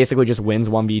Torterra basically just wins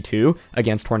 1v2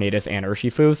 against Tornadus and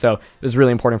Urshifu, so it was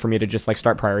really important for me to just like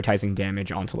start prioritizing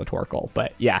damage onto the Torkoal.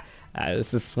 But yeah,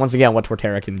 this is once again what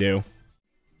Torterra can do.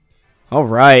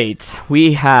 Alright,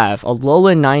 we have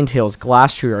Alolan Ninetales,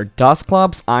 Glastrier,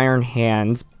 Dusclops, Iron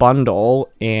Hands,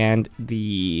 Bundle, and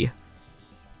the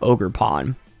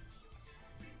Ogerpon.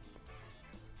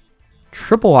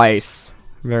 Triple Ice,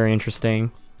 very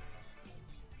interesting.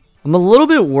 I'm a little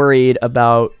bit worried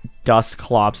about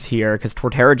Dusclops here, because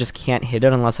Torterra just can't hit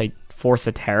it unless I force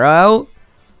a Terra out.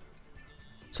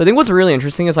 So I think what's really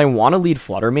interesting is I want to lead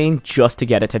Fluttermane just to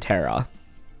get it to Terra.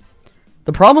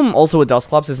 The problem also with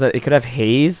Dusclops is that it could have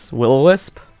Haze,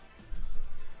 Will-O-Wisp,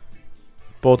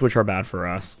 both which are bad for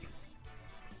us.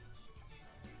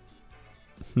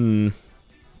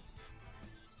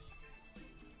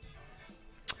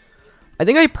 I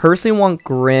think I personally want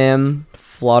Grim,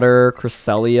 Flutter,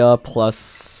 Cresselia,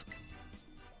 plus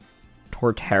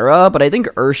Torterra, but I think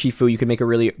Urshifu you could make a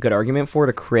really good argument for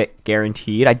to crit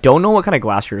guaranteed. I don't know what kind of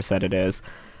Glastrier set it is.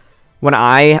 When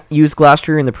I used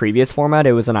Glastrier in the previous format,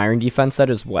 it was an Iron Defense set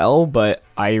as well, but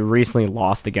I recently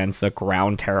lost against a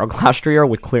Ground Terra Glastrier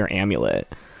with Clear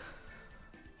Amulet.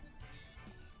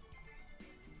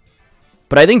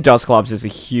 But I think Dusclops is a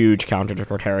huge counter to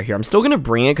Torterra here. I'm still going to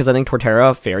bring it because I think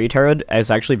Torterra, Fairy Terra is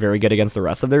actually very good against the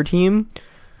rest of their team.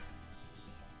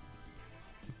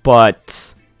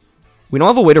 But we don't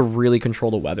have a way to really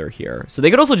control the weather here. So they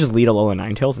could also just lead Alola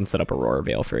Ninetales and set up Aurora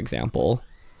Veil, for example.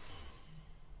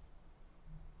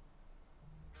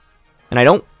 And I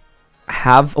don't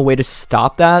have a way to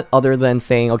stop that other than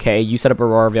saying, okay, you set up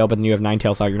Aurora Veil, but then you have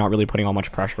Ninetales out. You're not really putting on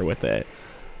much pressure with it.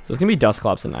 So it's going to be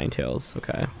Dusclops and Ninetales.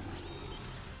 Okay.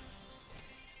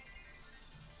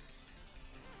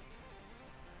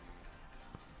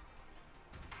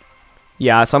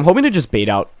 Yeah, so I'm hoping to just bait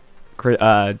out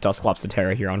Dusclops to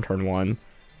Terra here on turn 1.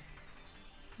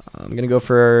 I'm going to go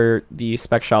for the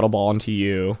Spec Shadow Ball onto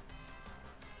you.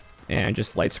 And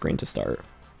just Light Screen to start.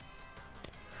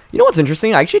 You know what's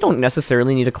interesting? I actually don't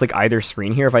necessarily need to click either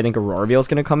screen here if I think Aurora Veil is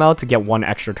going to come out to get one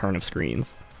extra turn of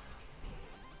screens.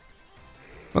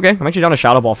 Okay, I'm actually down a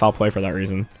Shadow Ball Foul Play for that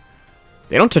reason.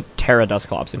 They don't Terra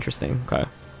Dusclops. Interesting. Okay.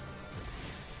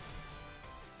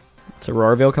 It's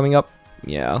Aurora Veil coming up.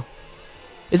 Yeah.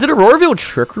 Is it Aurora Veil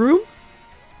Trick Room?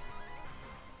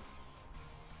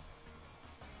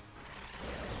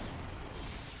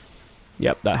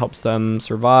 Yep, that helps them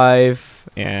survive,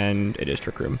 and it is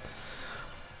Trick Room.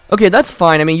 Okay, that's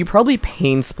fine. I mean, you probably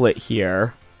Pain Split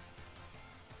here.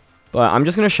 But I'm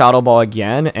just going to Shadow Ball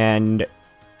again, and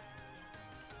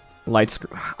Light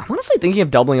Screen. I'm honestly thinking of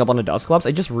doubling up on the Dusclops.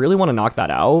 I just really want to knock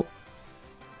that out.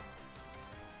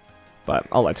 But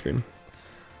I'll Light Screen.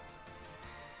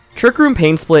 Trick Room,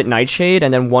 Pain Split, Nightshade,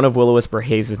 and then one of Will-O-Wisp or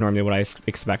Haze is normally what I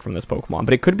expect from this Pokemon.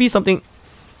 But it could be something...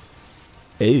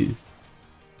 Ew.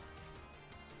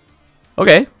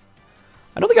 Okay.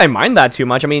 I don't think I mind that too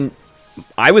much. I mean,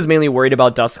 I was mainly worried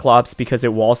about Dusclops because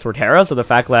it walls Torterra, so the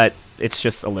fact that it's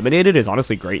just eliminated is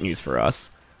honestly great news for us.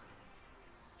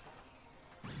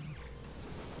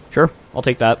 Sure, I'll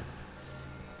take that.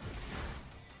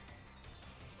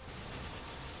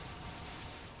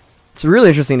 It's really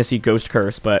interesting to see Ghost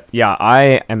Curse, but yeah,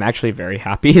 I am actually very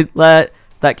happy that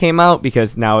that came out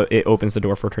because now it opens the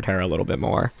door for Torterra a little bit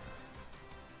more.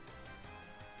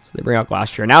 So they bring out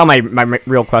Glastrier. Now my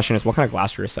real question is, what kind of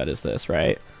Glastrier set is this,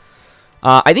 right?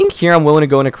 I think here I'm willing to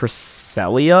go into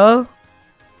Cresselia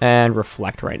and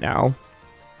Reflect right now.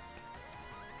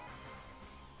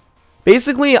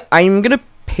 Basically, I'm going to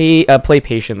play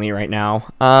patiently right now.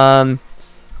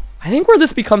 I think where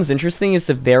this becomes interesting is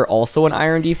if they're also an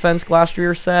Iron Defense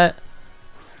Glastrier set.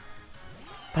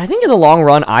 But I think in the long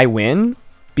run, I win.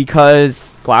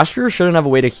 Because Glastrier shouldn't have a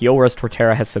way to heal, whereas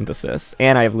Torterra has Synthesis.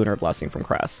 And I have Lunar Blessing from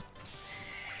Cress.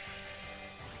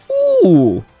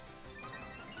 Ooh!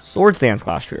 Swords Dance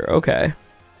Glastrier, okay.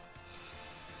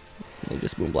 They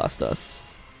just Moonblast us.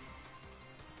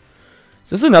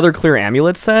 Is this another Clear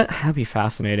Amulet set? That'd be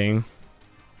fascinating.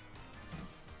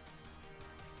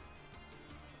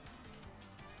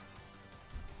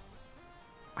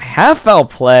 I have Foul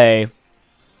Play.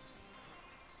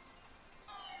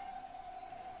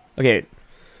 Okay.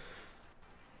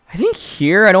 I think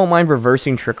here I don't mind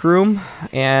reversing Trick Room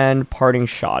and Parting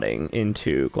Shotting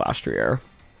into Glastrier.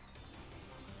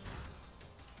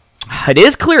 It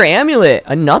is Clear Amulet.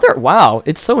 Another. Wow.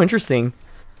 It's so interesting.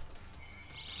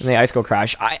 And the Ice Go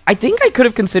Crash. I think I could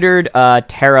have considered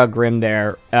Terra Grim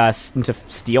there into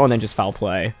Steel and then just Foul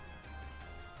Play.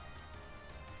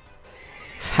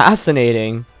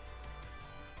 Fascinating.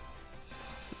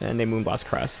 And they Moonblast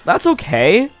Crest. That's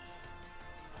okay.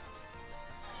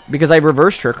 Because I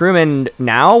reverse Trick Room, and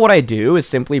now what I do is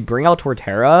simply bring out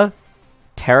Torterra,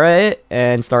 Terra it,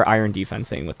 and start Iron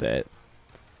Defensing with it.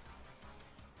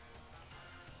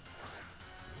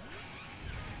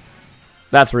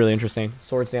 That's really interesting.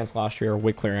 Swords Dance Glastrier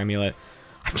with Clear Amulet.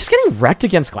 I'm just getting wrecked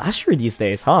against Glastrier these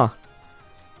days, huh?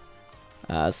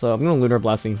 So I'm going to Lunar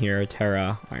Blessing here,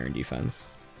 Terra, Iron Defense.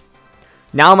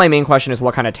 Now my main question is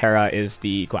what kind of Terra is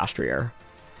the Glastrier?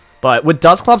 But with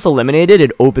Dusclops eliminated,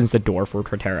 it opens the door for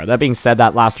Torterra. That being said,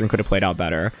 that last turn could have played out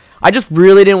better. I just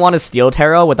really didn't want to steal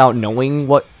Terra without knowing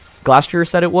what Glastrier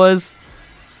said it was.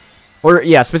 Or,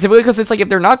 yeah, specifically because it's like if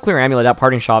they're not Clear Amulet, that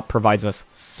Parting Shot provides us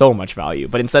so much value.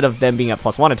 But instead of them being at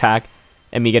 +1 attack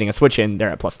and me getting a switch in,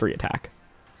 they're at +3 attack.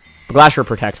 But Glastrier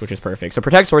protects, which is perfect. So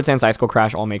Protect, Swords Dance, Ice Cold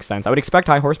Crash all makes sense. I would expect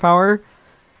high horsepower.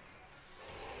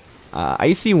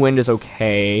 Icy Wind is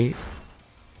okay.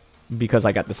 because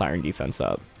I got this Iron Defense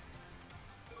up.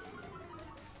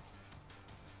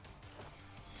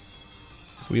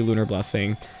 So we Lunar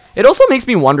Blessing. It also makes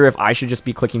me wonder if I should just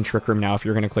be clicking Trick Room now if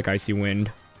you're going to click Icy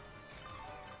Wind.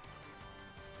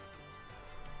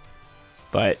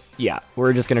 But yeah,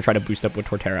 we're just going to try to boost up with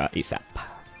Torterra ASAP.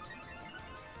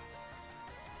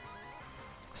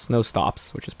 Snow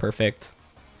stops, which is perfect.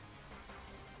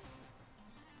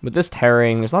 With this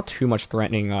tearing, there's not too much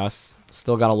threatening us.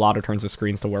 Still got a lot of turns of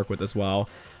screens to work with as well.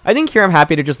 I think here I'm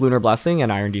happy to just Lunar Blessing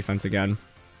and Iron Defense again.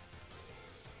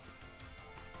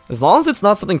 As long as it's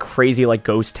not something crazy like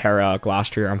Ghost Terra,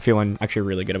 Glastrier, I'm feeling actually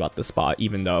really good about this spot,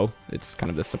 even though it's kind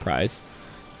of this surprise.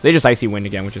 So they just Icy Wind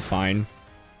again, which is fine.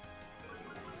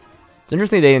 It's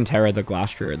interesting they didn't Terra the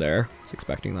Glastrier there. I was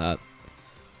expecting that.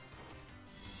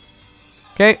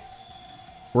 Okay.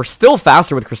 We're still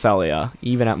faster with Cresselia,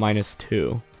 even at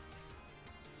 -2.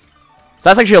 So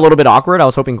that's actually a little bit awkward. I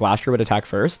was hoping Glastrier would attack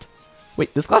first.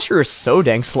 Wait, this Glastrier is so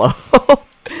dang slow.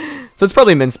 So it's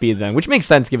probably min speed then, which makes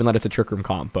sense given that it's a Trick Room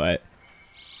comp, but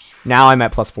now I'm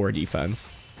at +4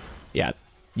 defense. Yeah,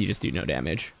 you just do no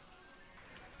damage.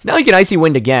 So now you can Icy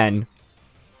Wind again,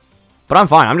 but I'm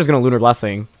fine. I'm just going to Lunar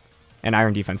Blessing and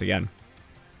Iron Defense again.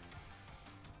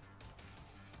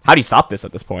 How do you stop this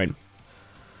at this point?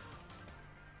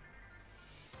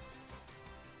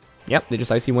 Yep, they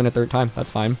just Icy Wind a third time. That's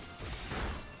fine.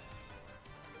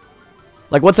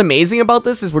 Like, what's amazing about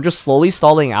this is we're just slowly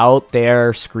stalling out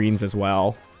their screens as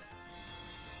well.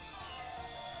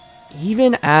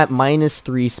 Even at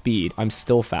 -3 speed, I'm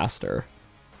still faster.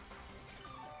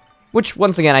 Which,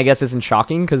 once again, I guess isn't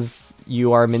shocking because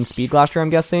you are min speed Glastrier,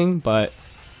 I'm guessing, but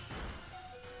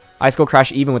Ice Cold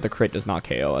Crash, even with the crit, does not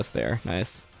KO us there.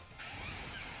 Nice.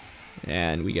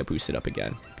 And we get boosted up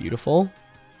again. Beautiful.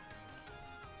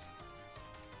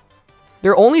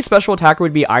 Their only special attacker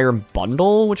would be Iron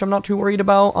Bundle, which I'm not too worried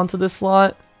about onto this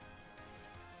slot.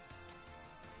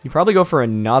 You probably go for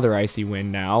another Icy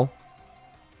Wind now.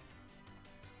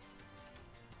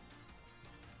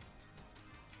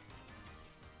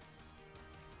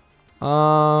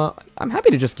 I'm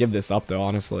happy to just give this up, though,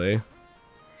 honestly.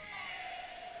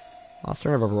 Last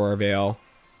turn of Aurora Veil.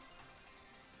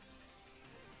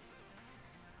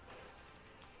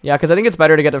 Yeah, because I think it's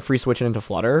better to get the free switching into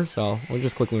Flutter, so we'll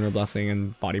just click Lunar Blessing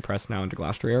and Body Press now into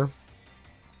Glastrier.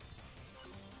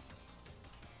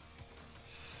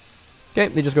 Okay,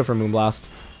 they just go for Moonblast.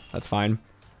 That's fine.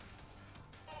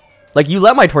 Like, you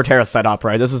let my Torterra set up,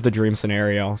 right? This was the dream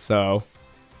scenario, so...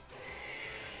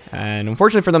 And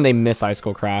unfortunately for them, they miss Ice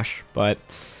Cold Crash, but...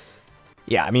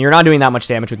 Yeah, I mean, you're not doing that much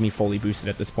damage with me fully boosted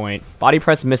at this point. Body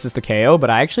Press misses the KO, but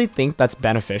I actually think that's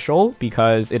beneficial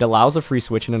because it allows a free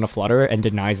switch in and a Flutter and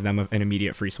denies them an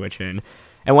immediate free switch in.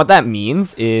 And what that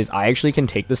means is I actually can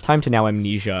take this time to now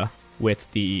Amnesia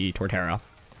with the Torterra.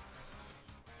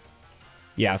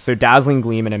 Yeah, so Dazzling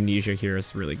Gleam and Amnesia here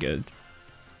is really good.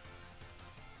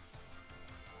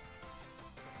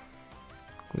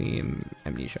 Gleam,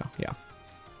 Amnesia, yeah.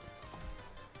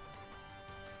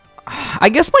 I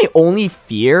guess my only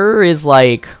fear is,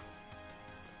 like,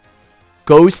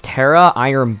 Ghost Terra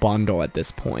Iron Bundle at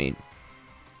this point.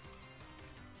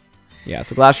 Yeah,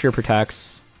 so Glastrier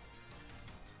protects.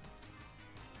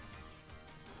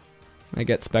 I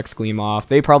get Specs Gleam off.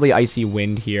 They probably Icy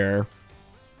Wind here.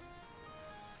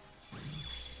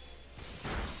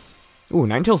 Ooh,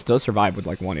 Ninetales does survive with,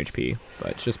 like, 1 HP,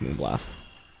 but it's just Moonblast.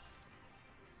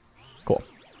 Cool.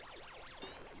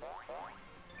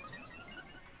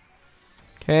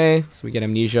 Okay, so we get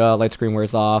Amnesia, Light Screen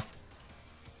wears off.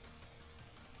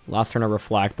 Last turn of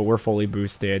Reflect, but we're fully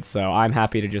boosted, so I'm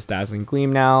happy to just Dazzling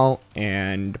Gleam now,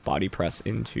 and Body Press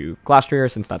into Glastrier,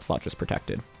 since that slot just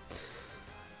protected.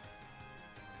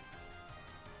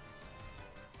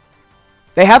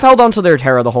 They have held onto their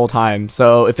Terra the whole time,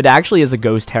 so if it actually is a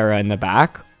Ghost Terra in the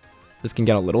back, this can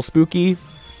get a little spooky.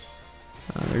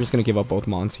 They're just going to give up both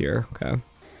Mons here, okay.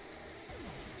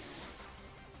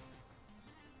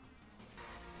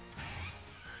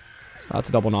 That's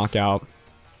a double knockout.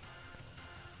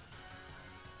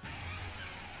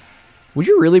 Would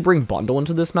you really bring Bundle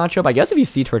into this matchup? I guess if you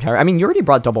see Torterra... I mean, you already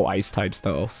brought double Ice types,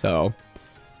 though, so...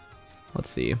 Let's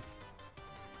see.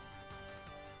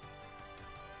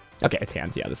 Okay, it's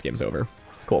hands. Yeah, this game's over.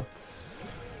 Cool.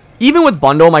 Even with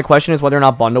Bundle, my question is whether or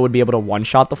not Bundle would be able to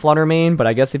one-shot the Flutter main, but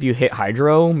I guess if you hit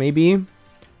Hydro, maybe.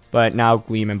 But now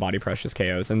Gleam and Body Press just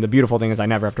KOs, and the beautiful thing is I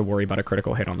never have to worry about a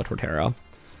critical hit on the Torterra.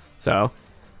 So...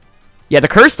 Yeah, the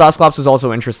Cursed Dusclops was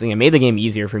also interesting. It made the game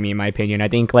easier for me, in my opinion. I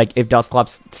think, like, if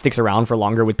Dusclops sticks around for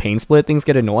longer with Pain Split, things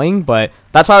get annoying, but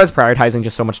that's why I was prioritizing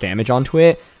just so much damage onto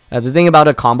it. The thing about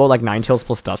a combo like Ninetales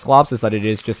plus Dusclops is that it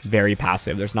is just very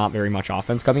passive. There's not very much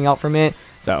offense coming out from it.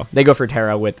 So they go for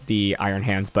Terra with the Iron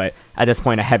Hands, but at this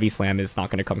point a Heavy Slam is not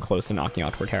going to come close to knocking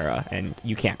out Torterra, and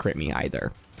you can't crit me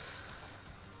either.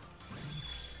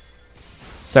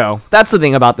 So that's the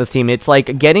thing about this team. It's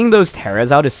like getting those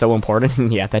Terras out is so important.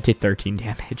 And yeah, that did 13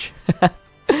 damage.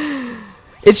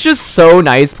 It's just so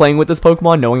nice playing with this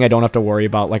Pokemon, knowing I don't have to worry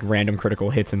about like random critical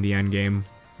hits in the end game.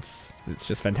 It's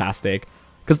just fantastic.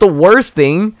 Because the worst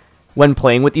thing when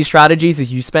playing with these strategies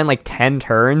is you spend like 10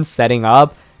 turns setting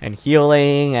up and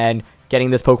healing and getting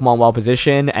this Pokemon well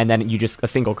positioned, and then you just a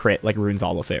single crit like ruins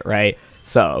all of it, right?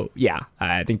 So yeah,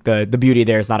 I think the beauty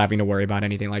there is not having to worry about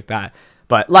anything like that.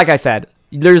 But like I said,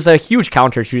 there's a huge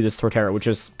counter to this Torterra, which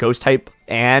is Ghost type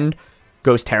and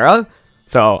Ghost Terra.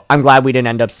 So I'm glad we didn't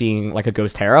end up seeing like a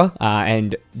Ghost Terra,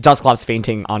 and Dusclops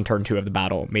fainting on turn 2 of the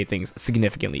battle made things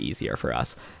significantly easier for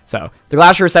us. So the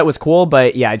Glacier set was cool,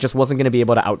 but yeah, it just wasn't going to be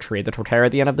able to out-trade the Torterra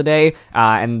at the end of the day,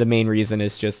 and the main reason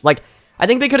is just, like, I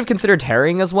think they could have considered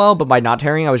tearing as well, but by not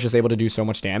tearing, I was just able to do so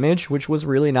much damage, which was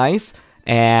really nice,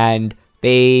 and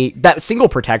that single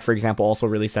protect, for example, also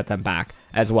really set them back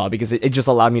as well, because it just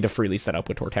allowed me to freely set up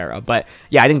with Torterra. But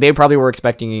yeah, I think they probably were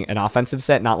expecting an offensive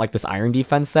set, not like this Iron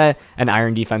Defense set, and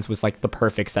Iron Defense was like the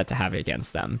perfect set to have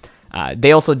against them.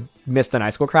 They also missed an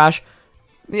Icicle Crash.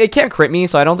 It can't crit me,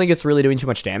 so I don't think it's really doing too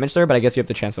much damage there, but I guess you have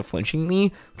the chance of flinching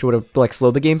me, which would have like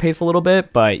slowed the game pace a little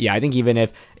bit. But yeah, I think even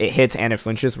if it hits and it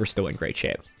flinches, we're still in great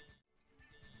shape.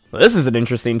 Well, this is an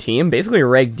interesting team. Basically a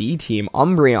Reg D team.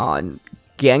 Umbreon,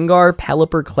 Gengar,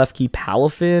 Pelipper, Klefki,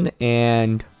 Palafin,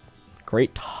 and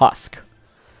Great Tusk.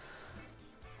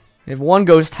 We have one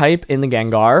Ghost type in the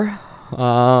Gengar.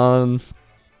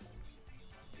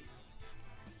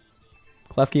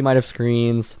 Klefki might have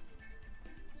screens.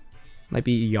 Might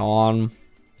be Yawn.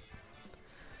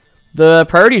 The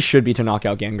priority should be to knock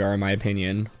out Gengar, in my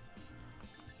opinion.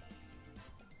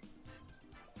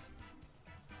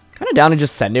 Kind of down to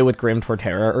just send it with Grim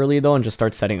Torterra early, though, and just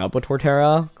start setting up with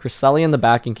Torterra. Cresselia in the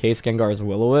back in case Gengar is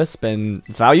Will-O-Wisp, and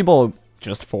it's valuable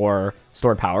just for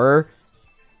stored power.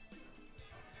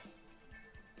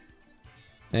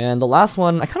 And the last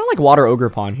one, I kind of like Water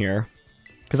Ogerpon here,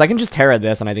 because I can just Terra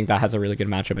this, and I think that has a really good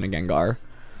matchup in a Gengar.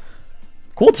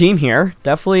 Cool team here.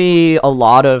 Definitely a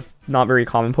lot of not very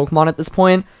common Pokemon at this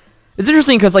point. It's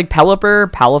interesting because like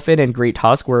Pelipper, Palafin, and Great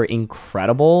Tusk were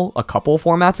incredible a couple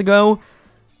formats ago.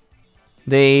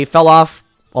 They fell off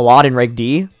a lot in Reg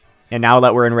D, and now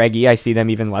that we're in Reg E, I see them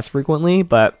even less frequently,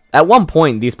 but at one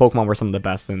point, these Pokemon were some of the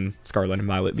best in Scarlet and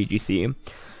Violet VGC.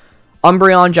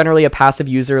 Umbreon, generally a passive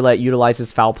user that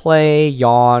utilizes Foul Play,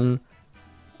 Yawn.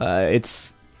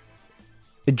 It's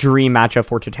a dream matchup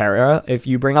for Torterra if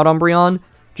you bring out Umbreon,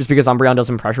 just because Umbreon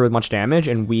doesn't pressure with much damage,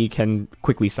 and we can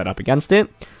quickly set up against it.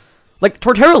 Like,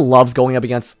 Torterra loves going up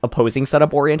against opposing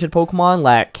setup-oriented Pokemon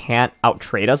that can't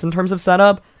out-trade us in terms of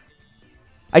setup.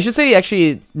 I should say,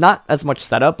 actually, not as much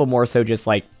setup, but more so just,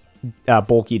 like,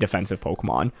 bulky defensive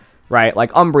Pokemon, right?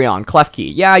 Like, Umbreon,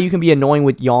 Klefki. Yeah, you can be annoying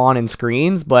with Yawn and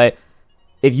screens, but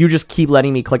if you just keep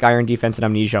letting me click Iron Defense and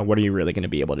Amnesia, what are you really going to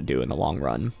be able to do in the long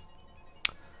run?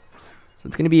 So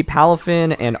it's going to be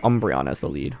Palafin and Umbreon as the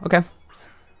lead. Okay.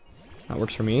 That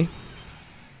works for me.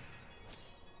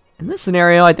 In this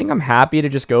scenario, I think I'm happy to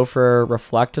just go for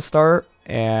Reflect to start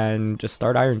and just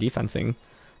start Iron Defensing.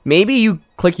 Maybe you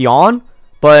click Yawn,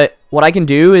 but what I can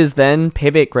do is then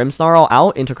pivot Grimmsnarl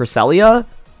out into Cresselia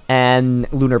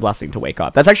and Lunar Blessing to wake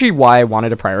up. That's actually why I wanted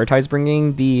to prioritize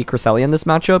bringing the Cresselia in this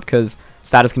matchup, because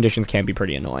status conditions can be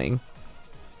pretty annoying.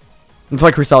 That's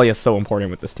why Cresselia is so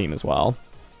important with this team as well.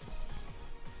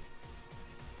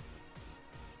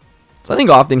 So I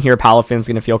think often here Palafin's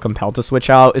going to feel compelled to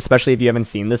switch out, especially if you haven't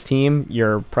seen this team.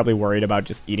 You're probably worried about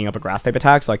just eating up a grass type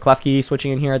attack, so like Klefki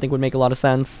switching in here I think would make a lot of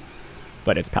sense.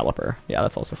 But it's Pelipper. Yeah,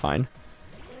 that's also fine.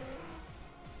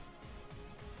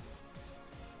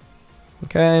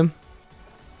 Okay.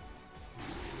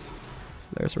 So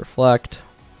there's Reflect.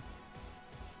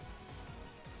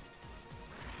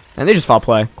 And they just Foul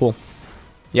Play. Cool.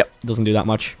 Yep, doesn't do that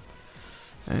much.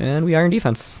 And we Iron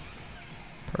Defense.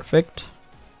 Perfect.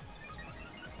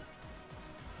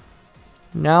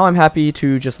 Now I'm happy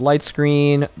to just Light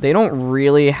Screen. They don't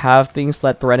really have things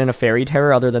that threaten a Fairy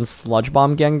Terror other than Sludge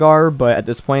Bomb Gengar, but at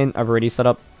this point I've already set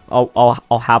up. I'll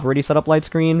have already set up Light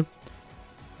Screen.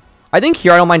 I think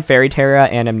here I don't mind Fairy Terra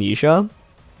and Amnesia.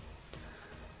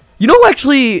 You know,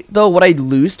 actually, though, what I'd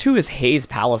lose to is Haze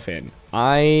Palafin.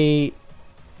 I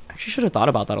actually should have thought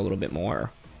about that a little bit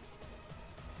more.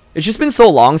 It's just been so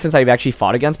long since I've actually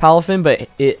fought against Palafin, but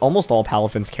almost all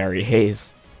Palafins carry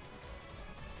Haze.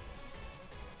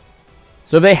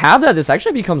 So if they have that, this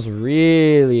actually becomes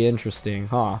really interesting,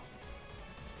 huh?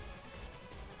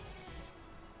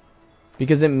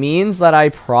 Because it means that I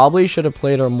probably should have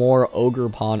played a more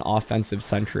Ogerpon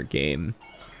offensive-centric game.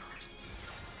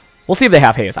 We'll see if they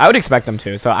have haze. I would expect them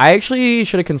to. So I actually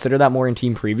should have considered that more in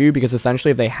team preview, because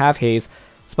essentially if they have haze,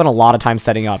 spend a lot of time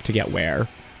setting up to get wear.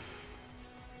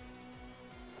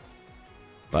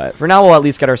 But for now, we'll at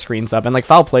least get our screens up. And like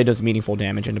foul play does meaningful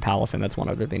damage into Palafin. That's one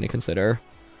other thing to consider.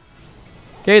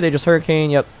 Okay, they just Hurricane.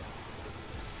 Yep.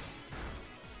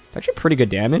 It's actually pretty good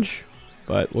damage,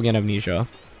 but we'll get Amnesia.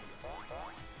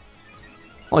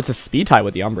 Oh, it's a speed tie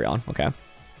with the Umbreon. Okay.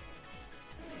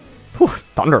 Whew,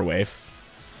 Thunder Wave.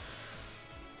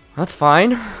 That's fine.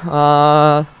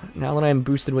 Now that I'm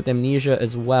boosted with Amnesia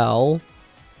as well,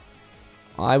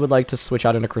 I would like to switch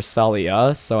out into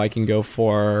Cresselia so I can go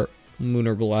for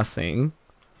Lunar Blessing.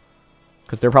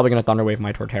 Because they're probably going to Thunder Wave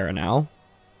my Torterra now.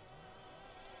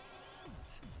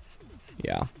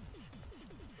 Yeah.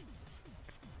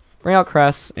 Bring out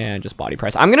Cress and just body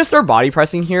press. I'm going to start body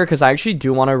pressing here because I actually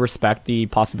do want to respect the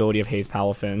possibility of Haze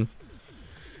Palafin.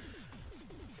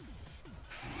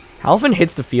 Palafin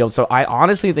hits the field, so I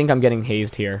honestly think I'm getting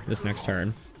hazed here this next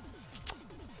turn.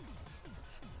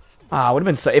 Would have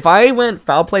been so... If I went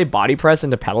foul play, body press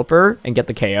into Pelipper and get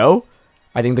the KO,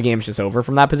 I think the game's just over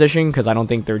from that position because I don't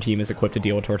think their team is equipped to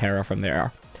deal with Torterra from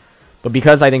there. But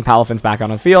because I think Palafin's back on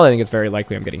the field, I think it's very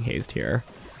likely I'm getting hazed here.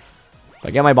 If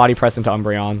I get my body press into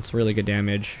Umbreon, it's really good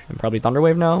damage. And probably Thunder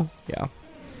Wave now? Yeah.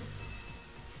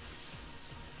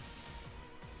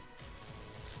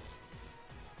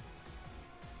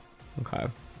 Okay.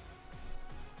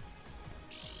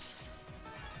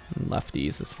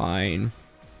 Lefties is fine.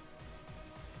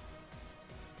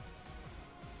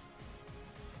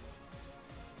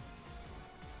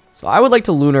 So I would like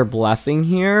to Lunar Blessing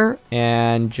here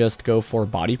and just go for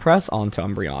body press onto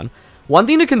Umbreon. One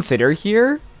thing to consider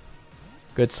here...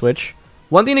 Good switch.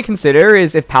 One thing to consider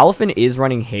is if Palafin is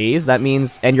running Haze, that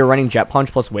means... And you're running Jet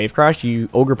Punch plus Wave Crash,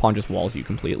 Ogerpon just walls you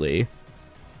completely.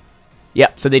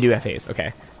 Yep, so they do have Haze.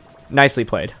 Okay. Nicely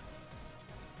played.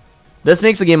 This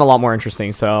makes the game a lot more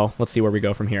interesting, so let's see where we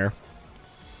go from here.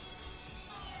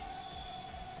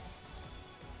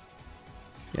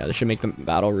 Yeah, this should make the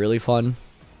battle really fun.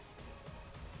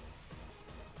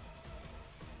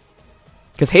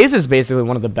 Because Haze is basically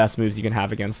one of the best moves you can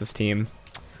have against this team.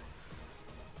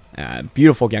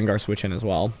 Beautiful Gengar switch in as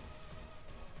well.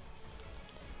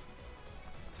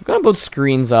 We've got both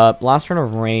screens up. Last turn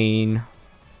of Rain.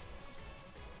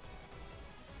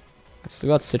 I still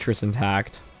got Citrus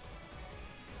intact.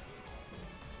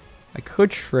 I could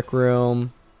Trick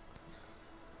Room.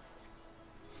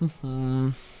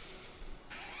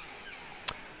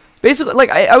 Basically, like,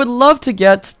 I would love to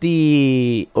get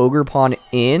the Ogerpon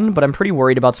in, but I'm pretty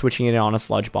worried about switching it on a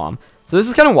Sludge Bomb. So this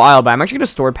is kind of wild, but I'm actually going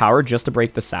to store power just to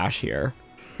break the Sash here.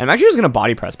 And I'm actually just going to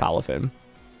body press Palafin.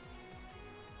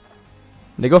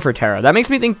 They go for Terra. That makes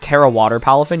me think Terra Water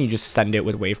Palafin, you just send it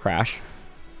with Wave Crash.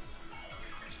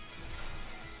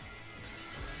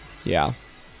 Yeah.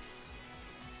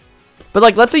 But,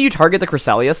 like, let's say you target the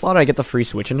Cresselia slot and I get the free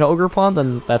switch into Ogerpon,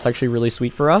 then that's actually really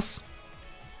sweet for us.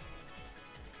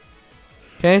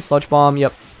 Okay, Sludge Bomb,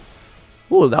 yep.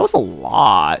 Ooh, that was a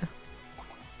lot.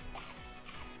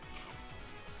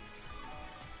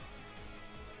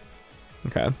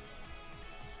 Okay.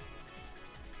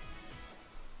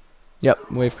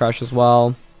 Yep, Wave Crash as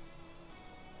well.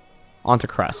 Onto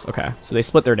Cress. Okay, so they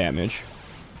split their damage.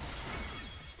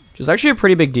 Which is actually a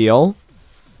pretty big deal.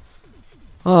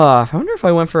 I wonder if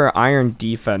I went for Iron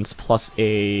Defense plus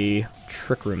a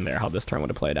Trick Room there, how this turn would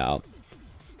have played out.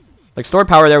 Like, stored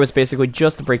power there was basically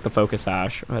just to break the Focus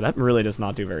Sash. Oh, that really does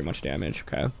not do very much damage.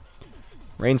 Okay.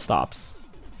 Rain stops.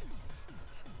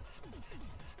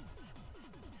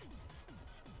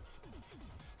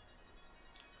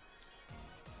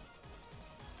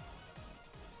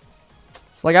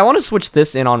 So, like, I want to switch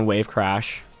this in on Wave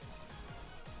Crash.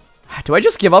 Do I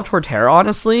just give up Torterra,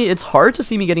 honestly? It's hard to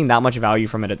see me getting that much value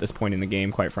from it at this point in the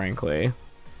game, quite frankly.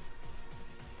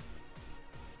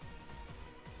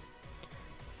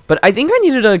 But I think I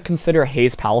needed to consider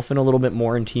Haze Palafin a little bit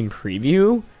more in team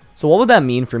preview. So what would that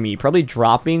mean for me? Probably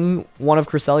dropping one of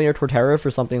Cresselia or Torterra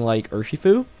for something like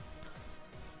Urshifu?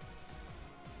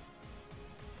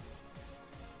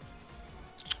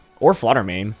 Or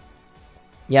Fluttermane.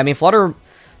 Yeah, I mean, Flutter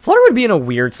would be in a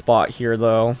weird spot here,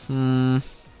 though.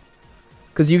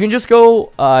 Because you can just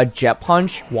go Jet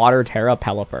Punch, Water, Terra,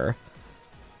 Pelipper.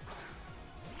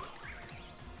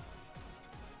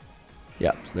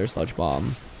 Yep, so there's Sludge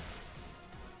Bomb.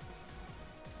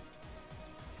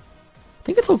 I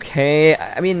think it's okay.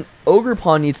 I mean,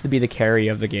 Ogerpon needs to be the carry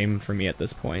of the game for me at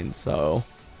this point, so...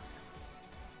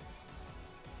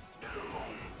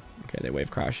 Okay, they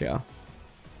wave crash, yeah.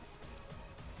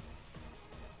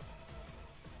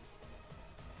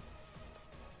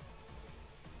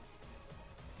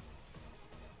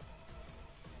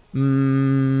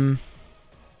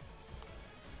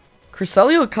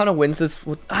 Cresselia kind of wins this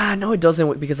with... no, it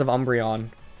doesn't because of Umbreon.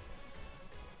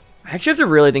 I actually have to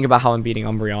really think about how I'm beating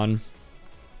Umbreon.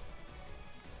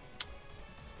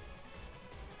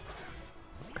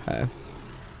 Okay.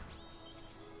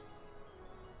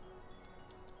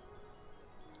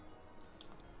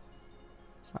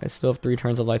 So I still have 3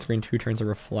 turns of Light Screen, 2 turns of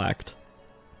Reflect.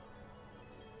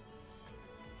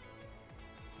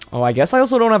 Oh, I guess I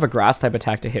also don't have a Grass type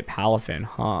attack to hit Palafin,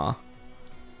 huh?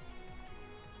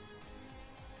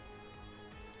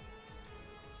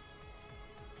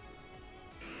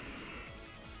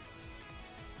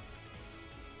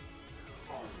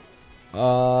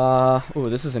 Ooh,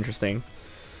 this is interesting.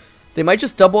 They might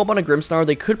just double up on a Grimmsnarl.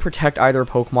 They could protect either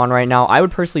Pokemon right now. I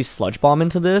would personally Sludge Bomb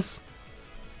into this.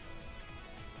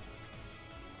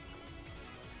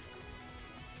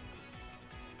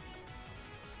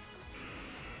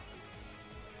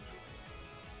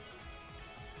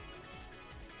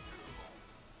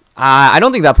 I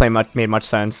don't think that play made much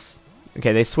sense.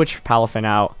 Okay, they switch Palafin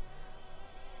out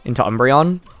into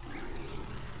Umbreon.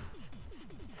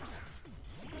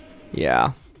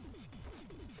 Yeah.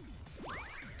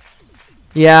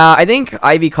 Yeah, I think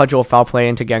Ivy Cudgel Foul Play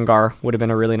into Gengar would have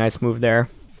been a really nice move there.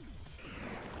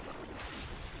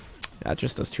 That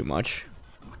just does too much.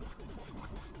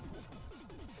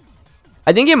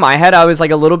 I think in my head I was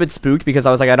like a little bit spooked because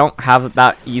I was like, I don't have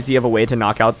that easy of a way to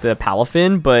knock out the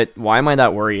Palafin, but why am I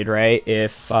that worried, right?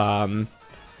 If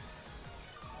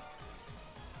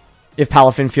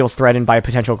Palafin feels threatened by a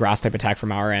potential Grass type attack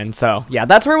from our end. So yeah,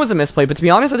 that's where it was a misplay. But to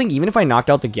be honest, I think even if I knocked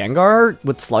out the Gengar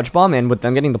with Sludge Bomb and with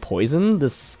them getting the poison,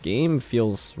 this game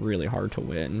feels really hard to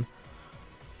win.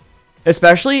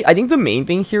 Especially, I think the main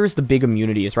thing here is the big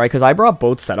immunities, right? Because I brought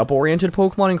both setup-oriented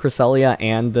Pokemon in Cresselia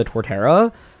and the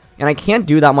Torterra, and I can't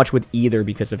do that much with either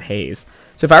because of Haze.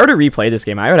 So if I were to replay this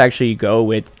game, I would actually go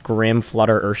with Grim,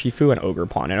 Flutter, Urshifu, and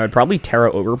Ogerpon. And I would probably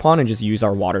Terra Ogerpon and just use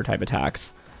our water type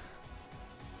attacks.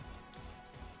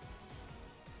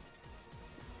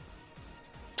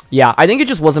 Yeah, I think it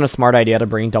just wasn't a smart idea to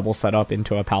bring double setup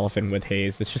into a Palafin with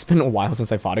Haze. It's just been a while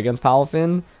since I fought against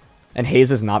Palafin. And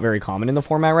Haze is not very common in the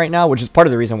format right now, which is part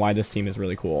of the reason why this team is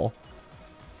really cool.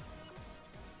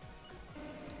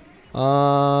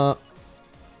 I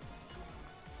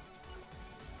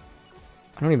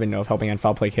don't even know if Helping Hand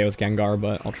Foul Play KOs Gengar,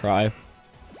 but I'll try.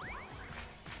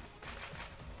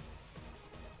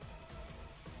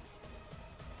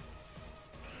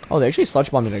 Oh, they actually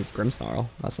Sludge Bombed into Grimmsnarl.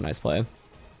 That's a nice play.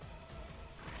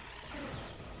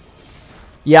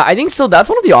 Yeah, I think so. That's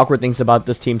one of the awkward things about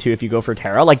this team, too, if you go for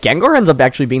Terra. Like, Gengar ends up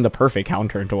actually being the perfect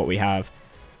counter to what we have.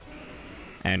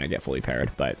 And I get fully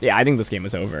paired. But, yeah, I think this game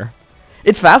is over.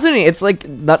 It's fascinating. It's like,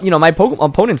 you know, my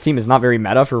opponent's team is not very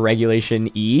meta for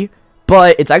Regulation E.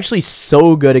 But it's actually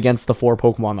so good against the 4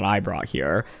 Pokemon that I brought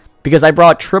here. Because I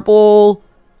brought triple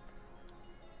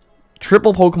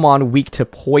Pokemon weak to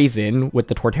Poison with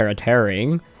the Torterra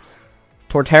Tearing.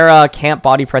 Torterra can't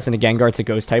Body Press into Gengar. It's a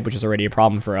Ghost type, which is already a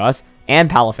problem for us. And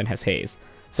Palafin has Haze.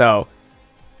 So,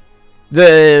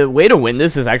 the way to win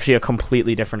this is actually a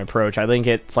completely different approach. I think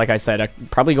it's, like I said,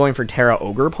 probably going for Terra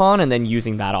Ogerpon and then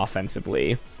using that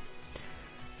offensively.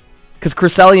 Because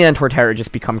Cresselia and Torterra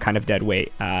just become kind of dead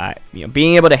weight. You know,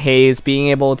 being able to Haze, being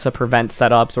able to prevent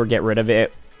setups or get rid of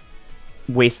it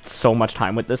wastes so much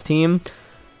time with this team.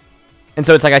 And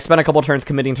so it's like I spent a couple turns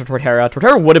committing to Torterra.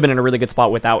 Torterra would have been in a really good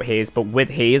spot without Haze, but with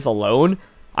Haze alone,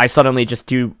 I suddenly just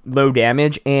do low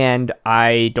damage, and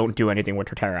I don't do anything with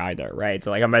Torterra either, right?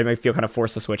 So like I might feel kind of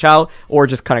forced to switch out, or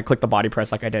just kind of click the body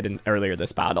press like I did earlier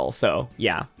this battle. So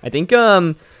yeah, I think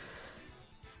Palafin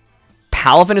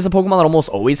is a Pokemon that almost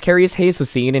always carries Haze, so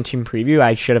seeing it in Team Preview,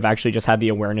 I should have actually just had the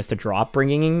awareness to drop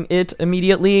bringing it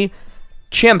immediately.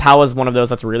 Chien-Pao is one of those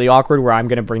that's really awkward, where I'm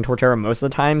going to bring Torterra most of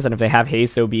the times, and if they have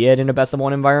Haze, so be it in a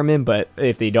best-of-1 environment, but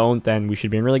if they don't, then we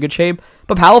should be in really good shape.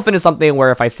 But Palafin is something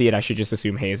where if I see it, I should just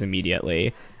assume Haze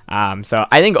immediately. So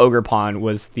I think Ogerpon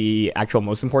was the actual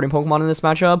most important Pokemon in this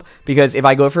matchup, because if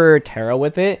I go for Terra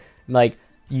with it, like,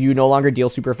 you no longer deal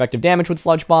super effective damage with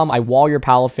Sludge Bomb, I wall your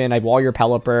Palafin, I wall your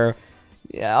Pelipper.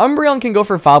 Yeah, Umbreon can go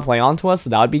for Foul Play onto us, so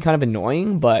that would be kind of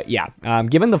annoying, but yeah,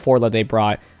 given the 4 that they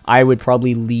brought, I would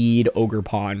probably lead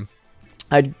Ogerpon.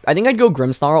 I think I'd go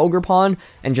Grimmsnarl Ogerpon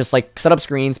and just like set up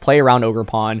screens, play around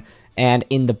Ogerpon, and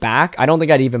in the back, I don't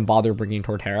think I'd even bother bringing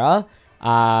Torterra.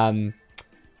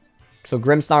 So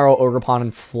Grimmsnarl, Ogerpon,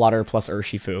 and Flutter plus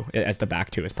Urshifu as the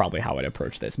back two is probably how I'd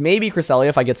approach this. Maybe Cresselia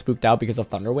if I get spooked out because of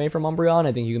Thunder Wave from Umbreon.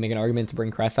 I think you can make an argument to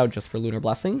bring Cress out just for Lunar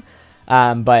Blessing.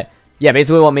 But yeah,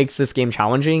 basically what makes this game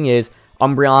challenging is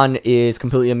Umbreon is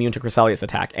completely immune to Cresselia's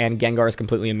attack, and Gengar is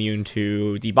completely immune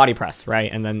to the Body Press,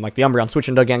 right? And then like the Umbreon switch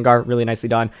into Gengar, really nicely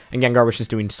done, and Gengar was just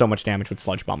doing so much damage with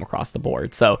Sludge Bomb across the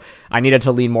board. So I needed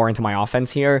to lean more into my offense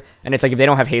here, and it's like if they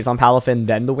don't have Haze on Palafin,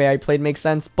 then the way I played makes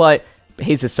sense, but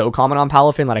Haze is so common on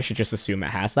Palafin that I should just assume it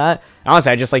has that. And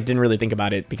honestly, I just like didn't really think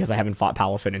about it because I haven't fought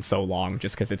Palafin in so long,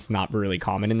 just because it's not really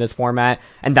common in this format,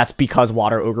 and that's because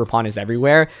Water Ogerpon is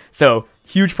everywhere. So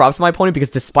huge props to my opponent, because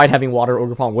despite having Water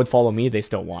Ogerpon would follow me, they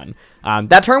still won.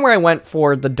 That turn where I went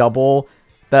for the double,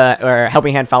 or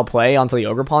Helping Hand Foul Play onto the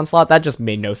Ogerpon slot, that just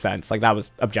made no sense. Like that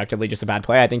was objectively just a bad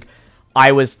play. I think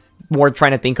I was more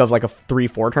trying to think of like a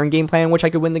 3-4 turn game plan in which I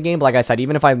could win the game. But like I said,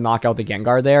 even if I knock out the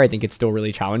Gengar there, I think it's still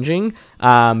really challenging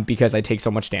because I take so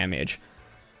much damage.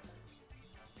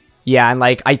 Yeah, and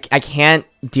like I can't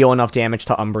deal enough damage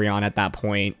to Umbreon at that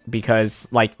point because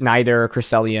like neither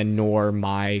Cresselia nor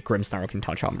my Grimmsnarl can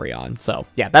touch Umbreon. So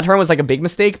yeah, that turn was like a big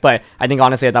mistake, but I think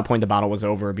honestly at that point the battle was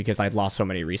over because I'd lost so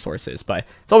many resources. But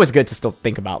it's always good to still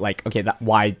think about like, okay,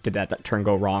 why did that turn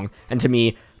go wrong? And to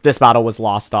me, this battle was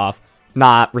lost off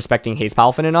not respecting Haze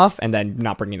Palafin enough and then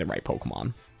not bringing the right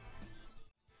Pokemon.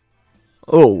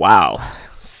 Oh wow,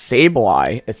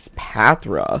 Sableye,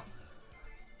 Espathra,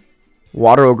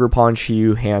 Water Ogerpon,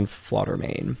 Chiyu, Hands,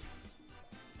 Fluttermane.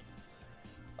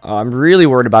 I'm really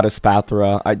worried about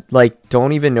Espathra. I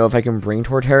don't even know if I can bring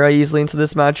Torterra easily into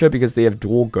this matchup because they have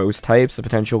dual ghost types, the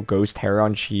potential Ghost Terra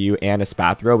on Chiyu and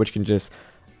Espathra, which can just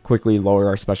quickly lower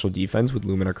our special defense with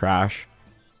Lumina Crash.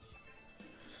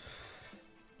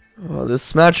 Oh,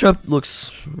 this matchup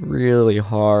looks really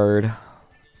hard.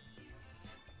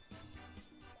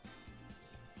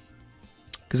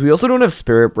 Because we also don't have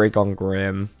Spirit Break on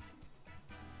Grim.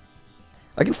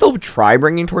 I can still try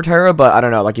bringing Torterra, but I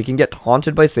don't know. Like, you can get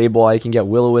taunted by Sableye, you can get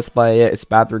Will-O-Wisp by it,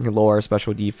 Espathra can lower our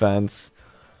special defense.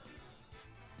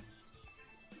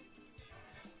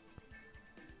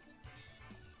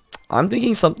 I'm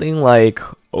thinking something like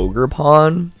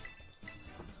Ogerpon.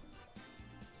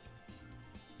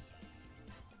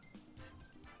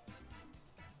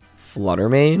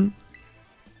 Fluttermane.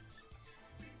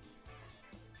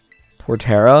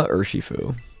 Torterra,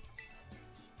 Urshifu.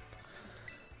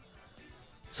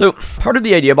 So, part of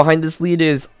the idea behind this lead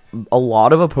is a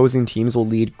lot of opposing teams will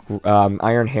lead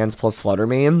Iron Hands plus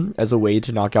Fluttermane as a way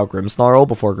to knock out Grimmsnarl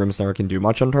before Grimmsnarl can do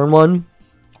much on turn 1.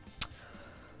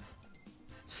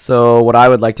 So, what I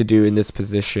would like to do in this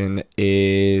position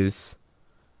is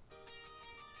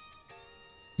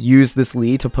use this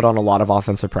lead to put on a lot of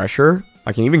offensive pressure.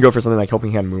 I can even go for something like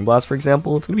Helping Hand Moonblast, for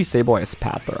example. It's going to be Sableye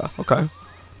Espathra. Okay.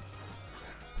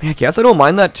 I guess I don't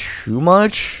mind that too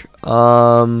much.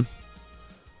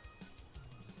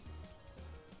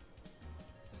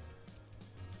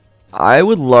 I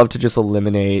would love to just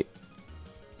eliminate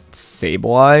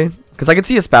Sableye, because I could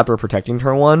see Espathra protecting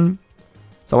turn 1.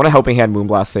 So I want to Helping Hand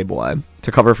Moonblast Sableye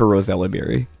to cover for Rosella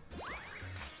Berry.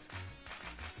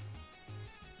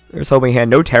 There's Helping Hand,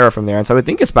 no Terra from there, and so I would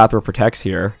think Espathra protects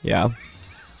here. Yeah.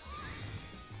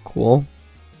 Cool.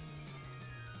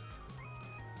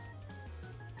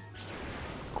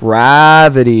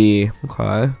 Gravity.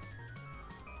 Okay.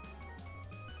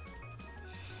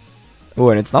 Oh,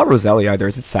 and it's not Roselia either.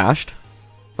 Is it Sashed?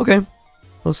 Okay.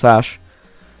 No Sash.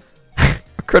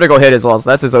 A critical hit as well, so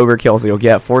that's his overkill. So you'll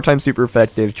get 4 times super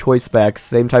effective, choice specs,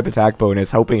 same type attack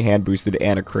bonus, Helping Hand boosted,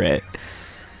 and a crit.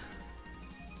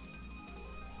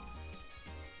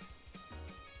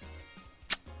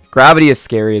 Gravity is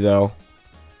scary though.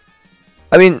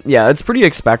 I mean, yeah, it's pretty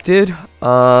expected.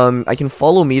 I can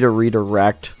follow me to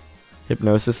redirect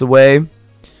Hypnosis away.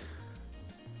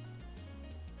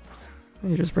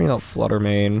 You just bring out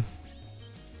Fluttermane.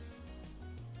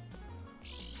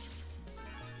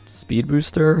 Speed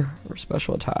booster or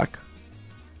special attack?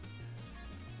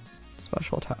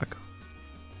 Special attack.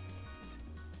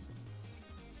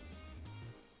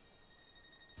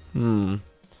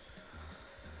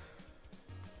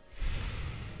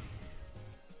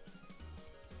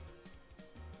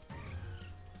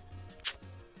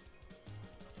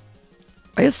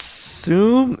 I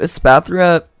assume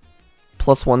Espathra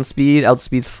 +1 speed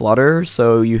outspeeds Flutter,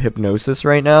 so you Hypnosis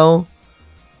right now.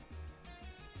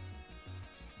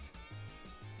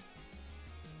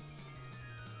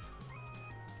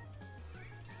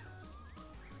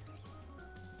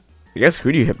 I guess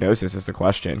who do you Hypnosis is the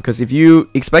question, because if you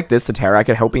expect this to Terra, I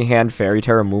could Helping Hand, Fairy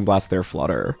Terra, Moonblast their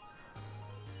Flutter.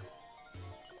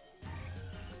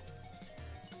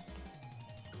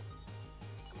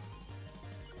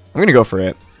 I'm going to go for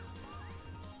it.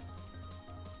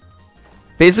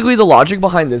 Basically, the logic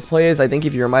behind this play is I think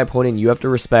if you're my opponent, you have to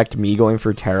respect me going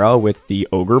for Terra with the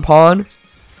Ogre Pawn.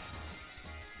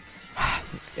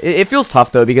 It feels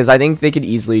tough, though, because I think they could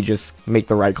easily just make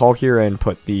the right call here and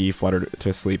put the Flutter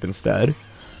to sleep instead.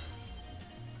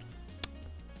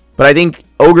 But I think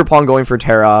Ogre Pawn going for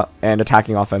Terra and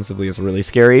attacking offensively is really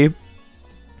scary.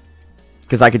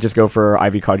 Because I could just go for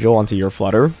Ivy Cudgel onto your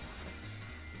Flutter.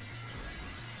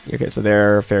 Okay, so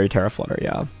they're Fairy Terra Flutter,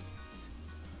 yeah.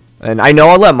 And I know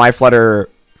I'll let my Flutter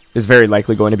is very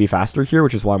likely going to be faster here,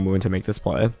 which is why I'm willing to make this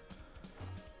play.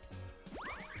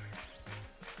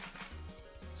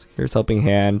 So here's Helping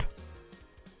Hand.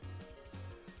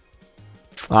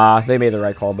 Ah, they made the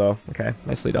right call, though. Okay,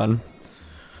 nicely done.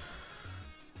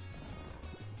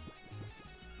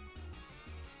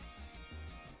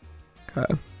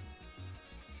 Okay.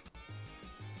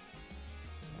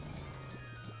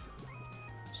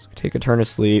 So take a turn of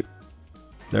sleep.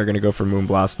 They're going to go for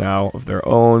Moonblast now of their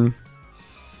own.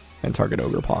 And target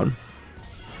Ogre Pawn.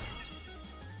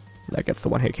 That gets the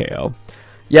 1-hit KO.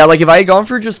 Yeah, like if I had gone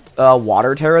for just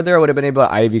Water Terra there, I would have been able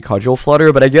to Ivy Cudgel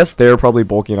Flutter. But I guess they're probably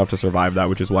bulky enough to survive that,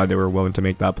 which is why they were willing to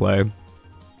make that play.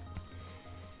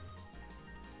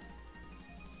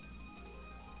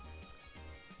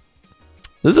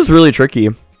 This is really tricky.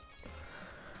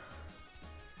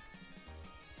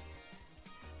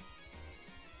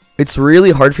 It's really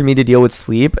hard for me to deal with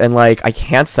sleep, and like I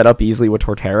can't set up easily with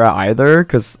Torterra either,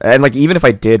 and like even if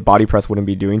I did, Body Press wouldn't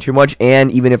be doing too much,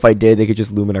 and even if I did, they could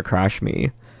just Lumina Crash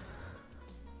me.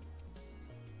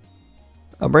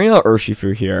 I'm bringing out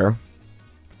Urshifu here.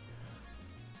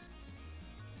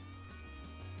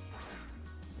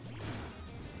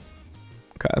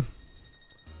 Okay.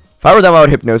 If I were them, I would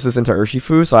Hypnosis into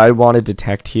Urshifu, so I want to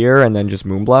Detect here, and then just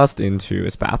Moonblast into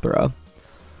Espathra.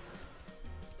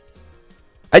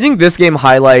 I think this game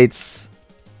highlights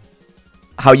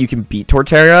how you can beat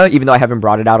Torterra, even though I haven't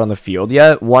brought it out on the field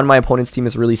yet. One, my opponent's team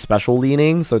is really special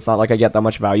leaning, so it's not like I get that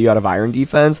much value out of Iron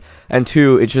Defense. And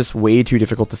two, it's just way too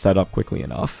difficult to set up quickly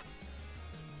enough.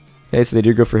 Okay, so they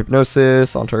do go for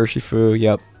Hypnosis onto Urshifu,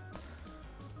 yep.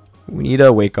 We need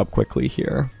to wake up quickly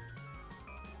here.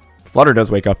 Flutter does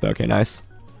wake up though, okay, nice.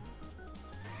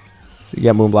 So you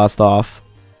get Moonblast off.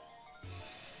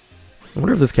 I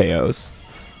wonder if this KOs.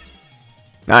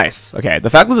 Nice. Okay, the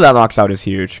fact that that knocks out is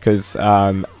huge, because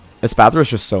Espathra is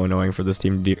just so annoying for this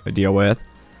team to deal with.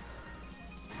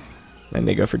 And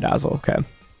they go for Dazzle, okay.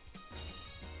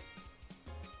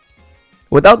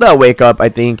 Without that wake up, I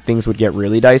think things would get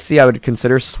really dicey. I would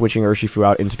consider switching Urshifu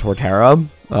out into Torterra.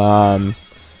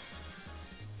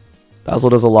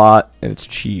 Dazzle does a lot, and it's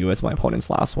Chi-Yu as my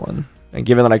opponent's last one. And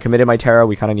given that I committed my Terra,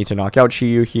 we kind of need to knock out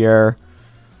Chi-Yu here.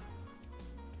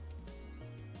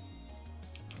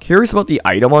 Curious about the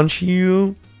item on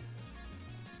Chi-Yu.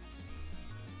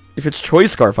 If it's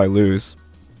Choice Scarf, I lose.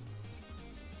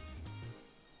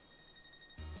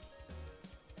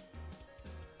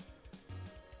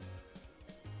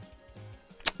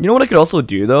 You know what I could also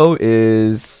do, though,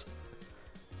 is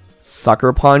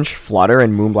Sucker Punch, Flutter,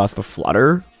 and Moonblast the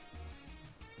Flutter.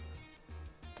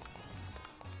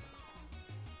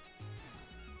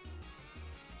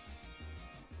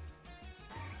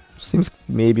 Seems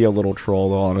maybe a little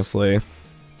troll, though, honestly.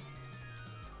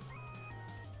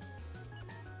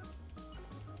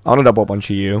 I want to double up on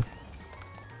Chi-Yu.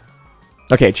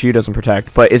 Okay, Chi-Yu doesn't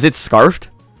protect, but is it Scarfed?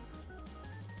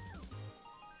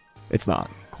 It's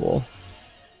not. Cool.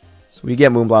 So we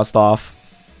get Moonblast off.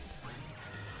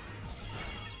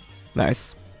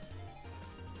 Nice.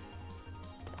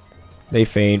 They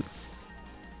faint.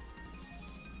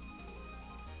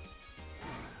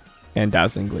 And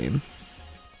Dazzling Gleam.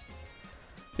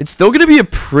 It's still going to be a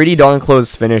pretty darn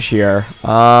close finish here.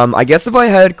 I guess if I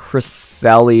had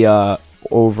Cresselia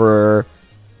over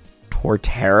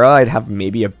Torterra, I'd have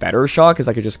maybe a better shot, because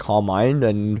I could just Calm Mind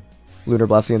and Lunar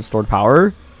Blessing and Stored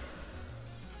Power.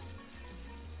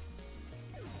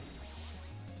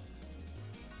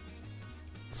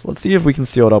 So let's see if we can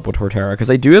seal it up with Torterra,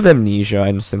 because I do have Amnesia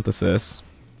and Synthesis.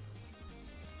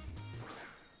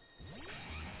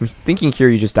 I'm thinking here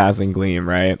you just Dazzling Gleam,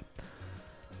 right?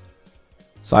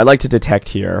 So I like to Detect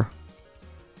here.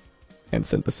 And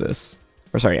Synthesis.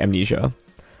 Or sorry, Amnesia.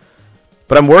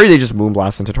 But I'm worried they just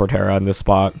Moonblast into Torterra in this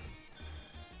spot.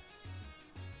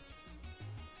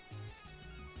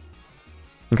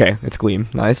 Okay, it's Gleam.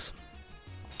 Nice.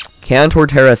 Can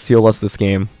Torterra seal us this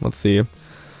game? Let's see.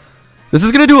 This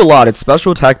is going to do a lot. It's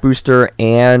Special Attack Booster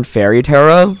and Fairy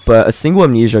Terra, but a single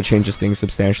Amnesia changes things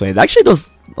substantially. It actually does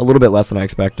a little bit less than I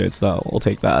expected, so we'll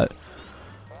take that.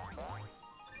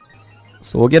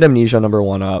 So we'll get Amnesia number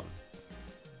 1 up.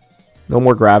 No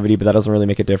more gravity, but that doesn't really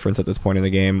make a difference at this point in the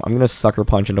game. I'm going to Sucker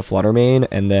Punch into Flutter Mane,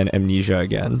 and then Amnesia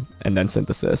again, and then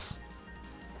Synthesis.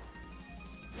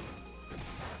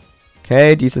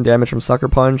 Okay, decent damage from Sucker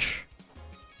Punch.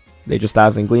 They just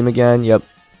Dazzling Gleam again, yep.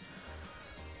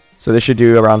 So this should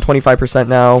do around 25%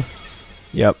 now.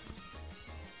 Yep.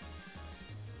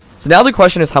 So now the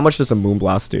question is, how much does a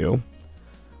Moonblast do?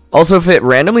 Also, if it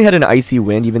randomly had an Icy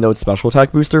Wind, even though it's Special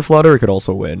Attack Booster Flutter, it could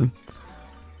also win.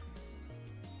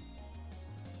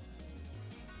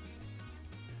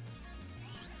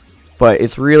 But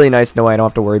it's really nice to know I don't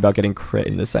have to worry about getting crit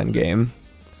in this endgame.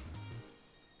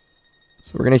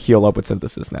 So we're going to heal up with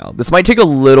Synthesis now. This might take a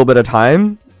little bit of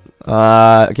time.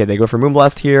 Okay, they go for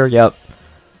Moonblast here. Yep.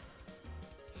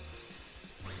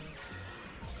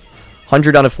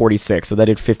 100 down to 46, so that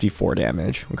did 54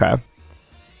 damage. Okay.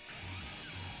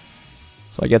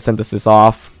 So I get Synthesis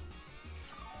off.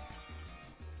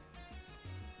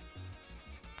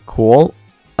 Cool.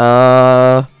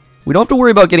 We don't have to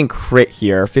worry about getting crit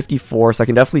here. 54, so I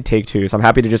can definitely take 2. So I'm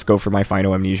happy to just go for my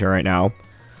final Amnesia right now.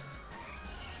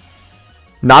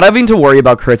 Not having to worry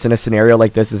about crits in a scenario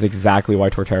like this is exactly why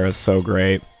Torterra is so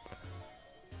great.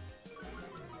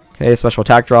 Okay, special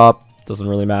attack drop. Doesn't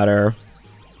really matter.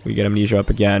 We get Amnesia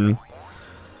up again.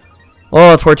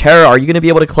 Oh, Torterra, are you going to be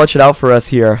able to clutch it out for us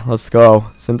here? Let's go.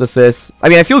 Synthesis. I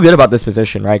mean, I feel good about this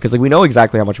position, right? Because like, we know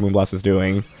exactly how much Moonblast is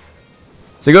doing.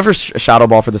 So you go for Shadow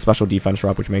Ball for the special defense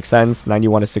drop, which makes sense.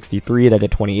 91 to 63, that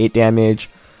did 28 damage.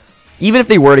 Even if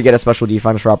they were to get a special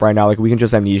defense drop right now, like we can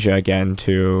just Amnesia again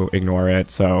to ignore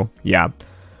it. So, yeah.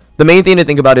 The main thing to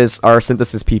think about is our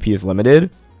Synthesis PP is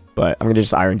limited, but I'm going to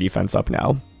just Iron Defense up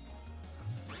now.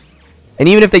 And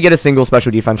even if they get a single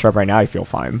special defense drop right now, I feel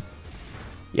fine.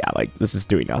 Yeah, like, this is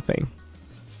doing nothing.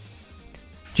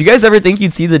 Do you guys ever think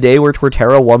you'd see the day where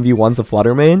Torterra 1v1's a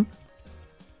Flutter Mane?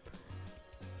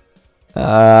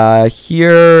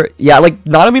 Here, yeah, like,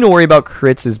 not having to worry about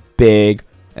crits is big.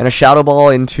 And a Shadow Ball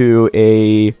into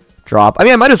a drop. I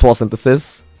mean, I might as well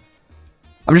Synthesis.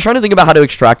 I'm just trying to think about how to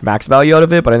extract max value out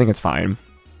of it, but I think it's fine.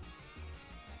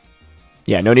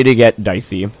 Yeah, no need to get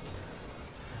dicey.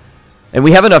 And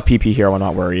we have enough PP here, we're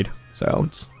not worried. So,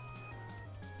 it's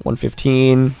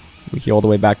 115. We heal all the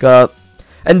way back up.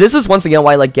 And this is once again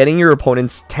why, like, getting your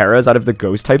opponent's Terras out of the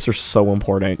Ghost types are so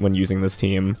important when using this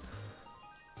team.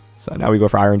 So now we go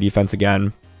for Iron Defense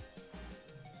again.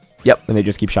 Yep, and they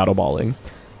just keep Shadow Balling.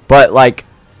 But like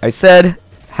I said,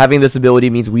 having this ability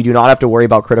means we do not have to worry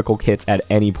about critical hits at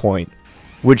any point,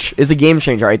 which is a game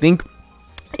changer. I think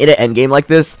in an endgame like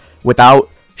this, without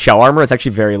Shell Armor, it's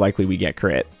actually very likely we get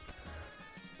crit.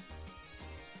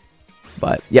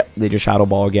 But yep, they just Shadow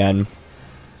Ball again.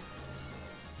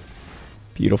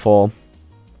 Beautiful.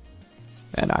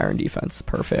 And Iron Defense,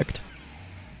 perfect.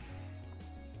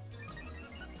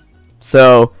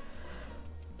 So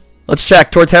let's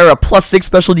check. Torterra, +6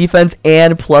 special defense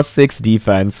and +6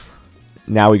 defense.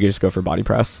 Now we can just go for body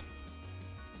press.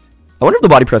 I wonder if the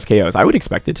body press KOs. I would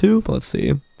expect it to, but let's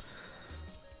see.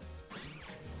 So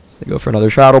they go for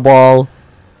another Shadow Ball.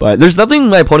 But there's nothing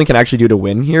my opponent can actually do to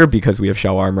win here because we have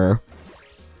Shell Armor.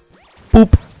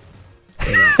 Boop.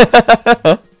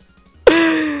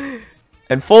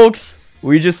 And folks,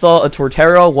 we just saw a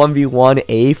Torterra 1v1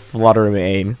 a Flutter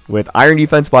Mane with Iron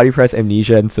Defense, Body Press,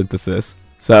 Amnesia, and Synthesis.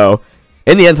 So,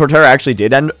 in the end, Torterra actually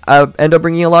did end up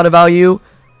bringing a lot of value.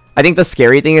 I think the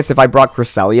scary thing is if I brought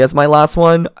Cresselia as my last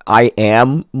one, I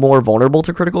am more vulnerable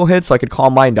to critical hits, so I could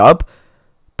Calm Mind up.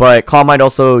 But Calm Mind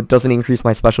also doesn't increase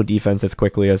my special defense as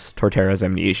quickly as Torterra's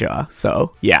Amnesia.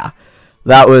 So, yeah,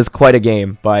 that was quite a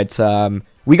game. But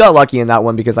we got lucky in that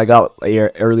one because I got an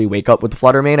early wake up with the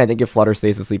Flutter Mane. I think if Flutter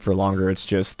stays asleep for longer, it's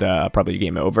just probably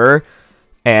game over.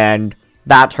 And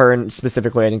that turn,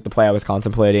 specifically, I think the play I was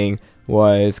contemplating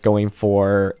was going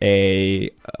for a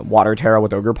Water Terra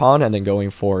with Ogre Pawn and then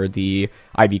going for the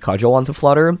Ivy Cudgel onto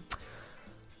Flutter.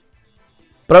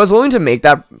 But I was willing to make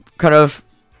that kind of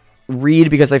read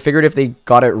because I figured if they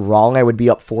got it wrong, I would be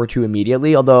up 4-2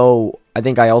 immediately. Although I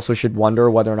think I also should wonder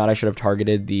whether or not I should have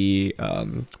targeted the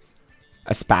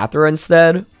Espathra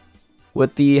instead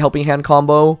with the Helping Hand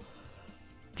combo.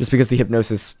 Just because the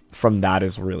Hypnosis from that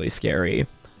is really scary.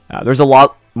 There's a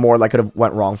lot more that could have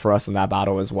went wrong for us in that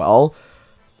battle as well.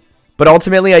 But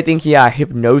ultimately, I think, yeah,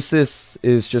 Hypnosis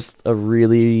is just a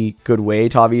really good way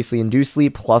to obviously induce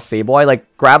sleep plus Sableye.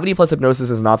 Like, Gravity plus Hypnosis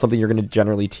is not something you're going to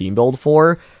generally team build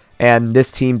for. And this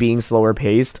team being slower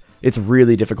paced, it's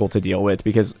really difficult to deal with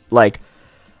because, like,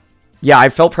 yeah, I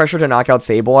felt pressure to knock out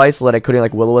Sableye so that I couldn't,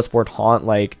 like, Will-O-Wisp or Taunt,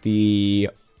 like, the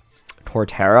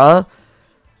Torterra.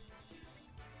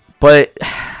 But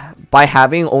by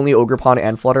having only Ogre Pawn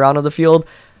and Flutter out of the field,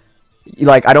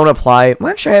 like, I don't apply, well,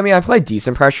 actually, I mean, I apply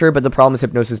decent pressure, but the problem is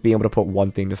Hypnosis being able to put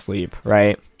one thing to sleep,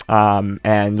 right?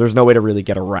 And there's no way to really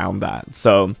get around that.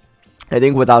 So I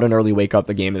think without an early wake up,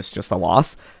 the game is just a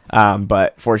loss.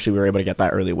 But fortunately, we were able to get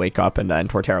that early wake up, and then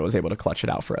Torterra was able to clutch it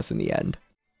out for us in the end.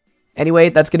 Anyway,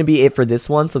 that's going to be it for this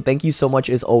one, so thank you so much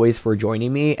as always for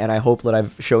joining me, and I hope that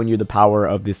I've shown you the power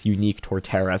of this unique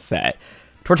Torterra set.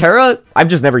 Torterra, I've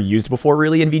just never used before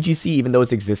really in VGC, even though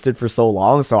it's existed for so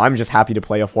long, so I'm just happy to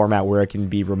play a format where it can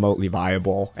be remotely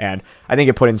viable, and I think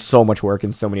it put in so much work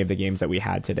in so many of the games that we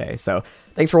had today. So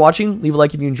thanks for watching, leave a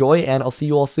like if you enjoy, and I'll see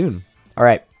you all soon.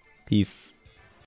 Alright, peace.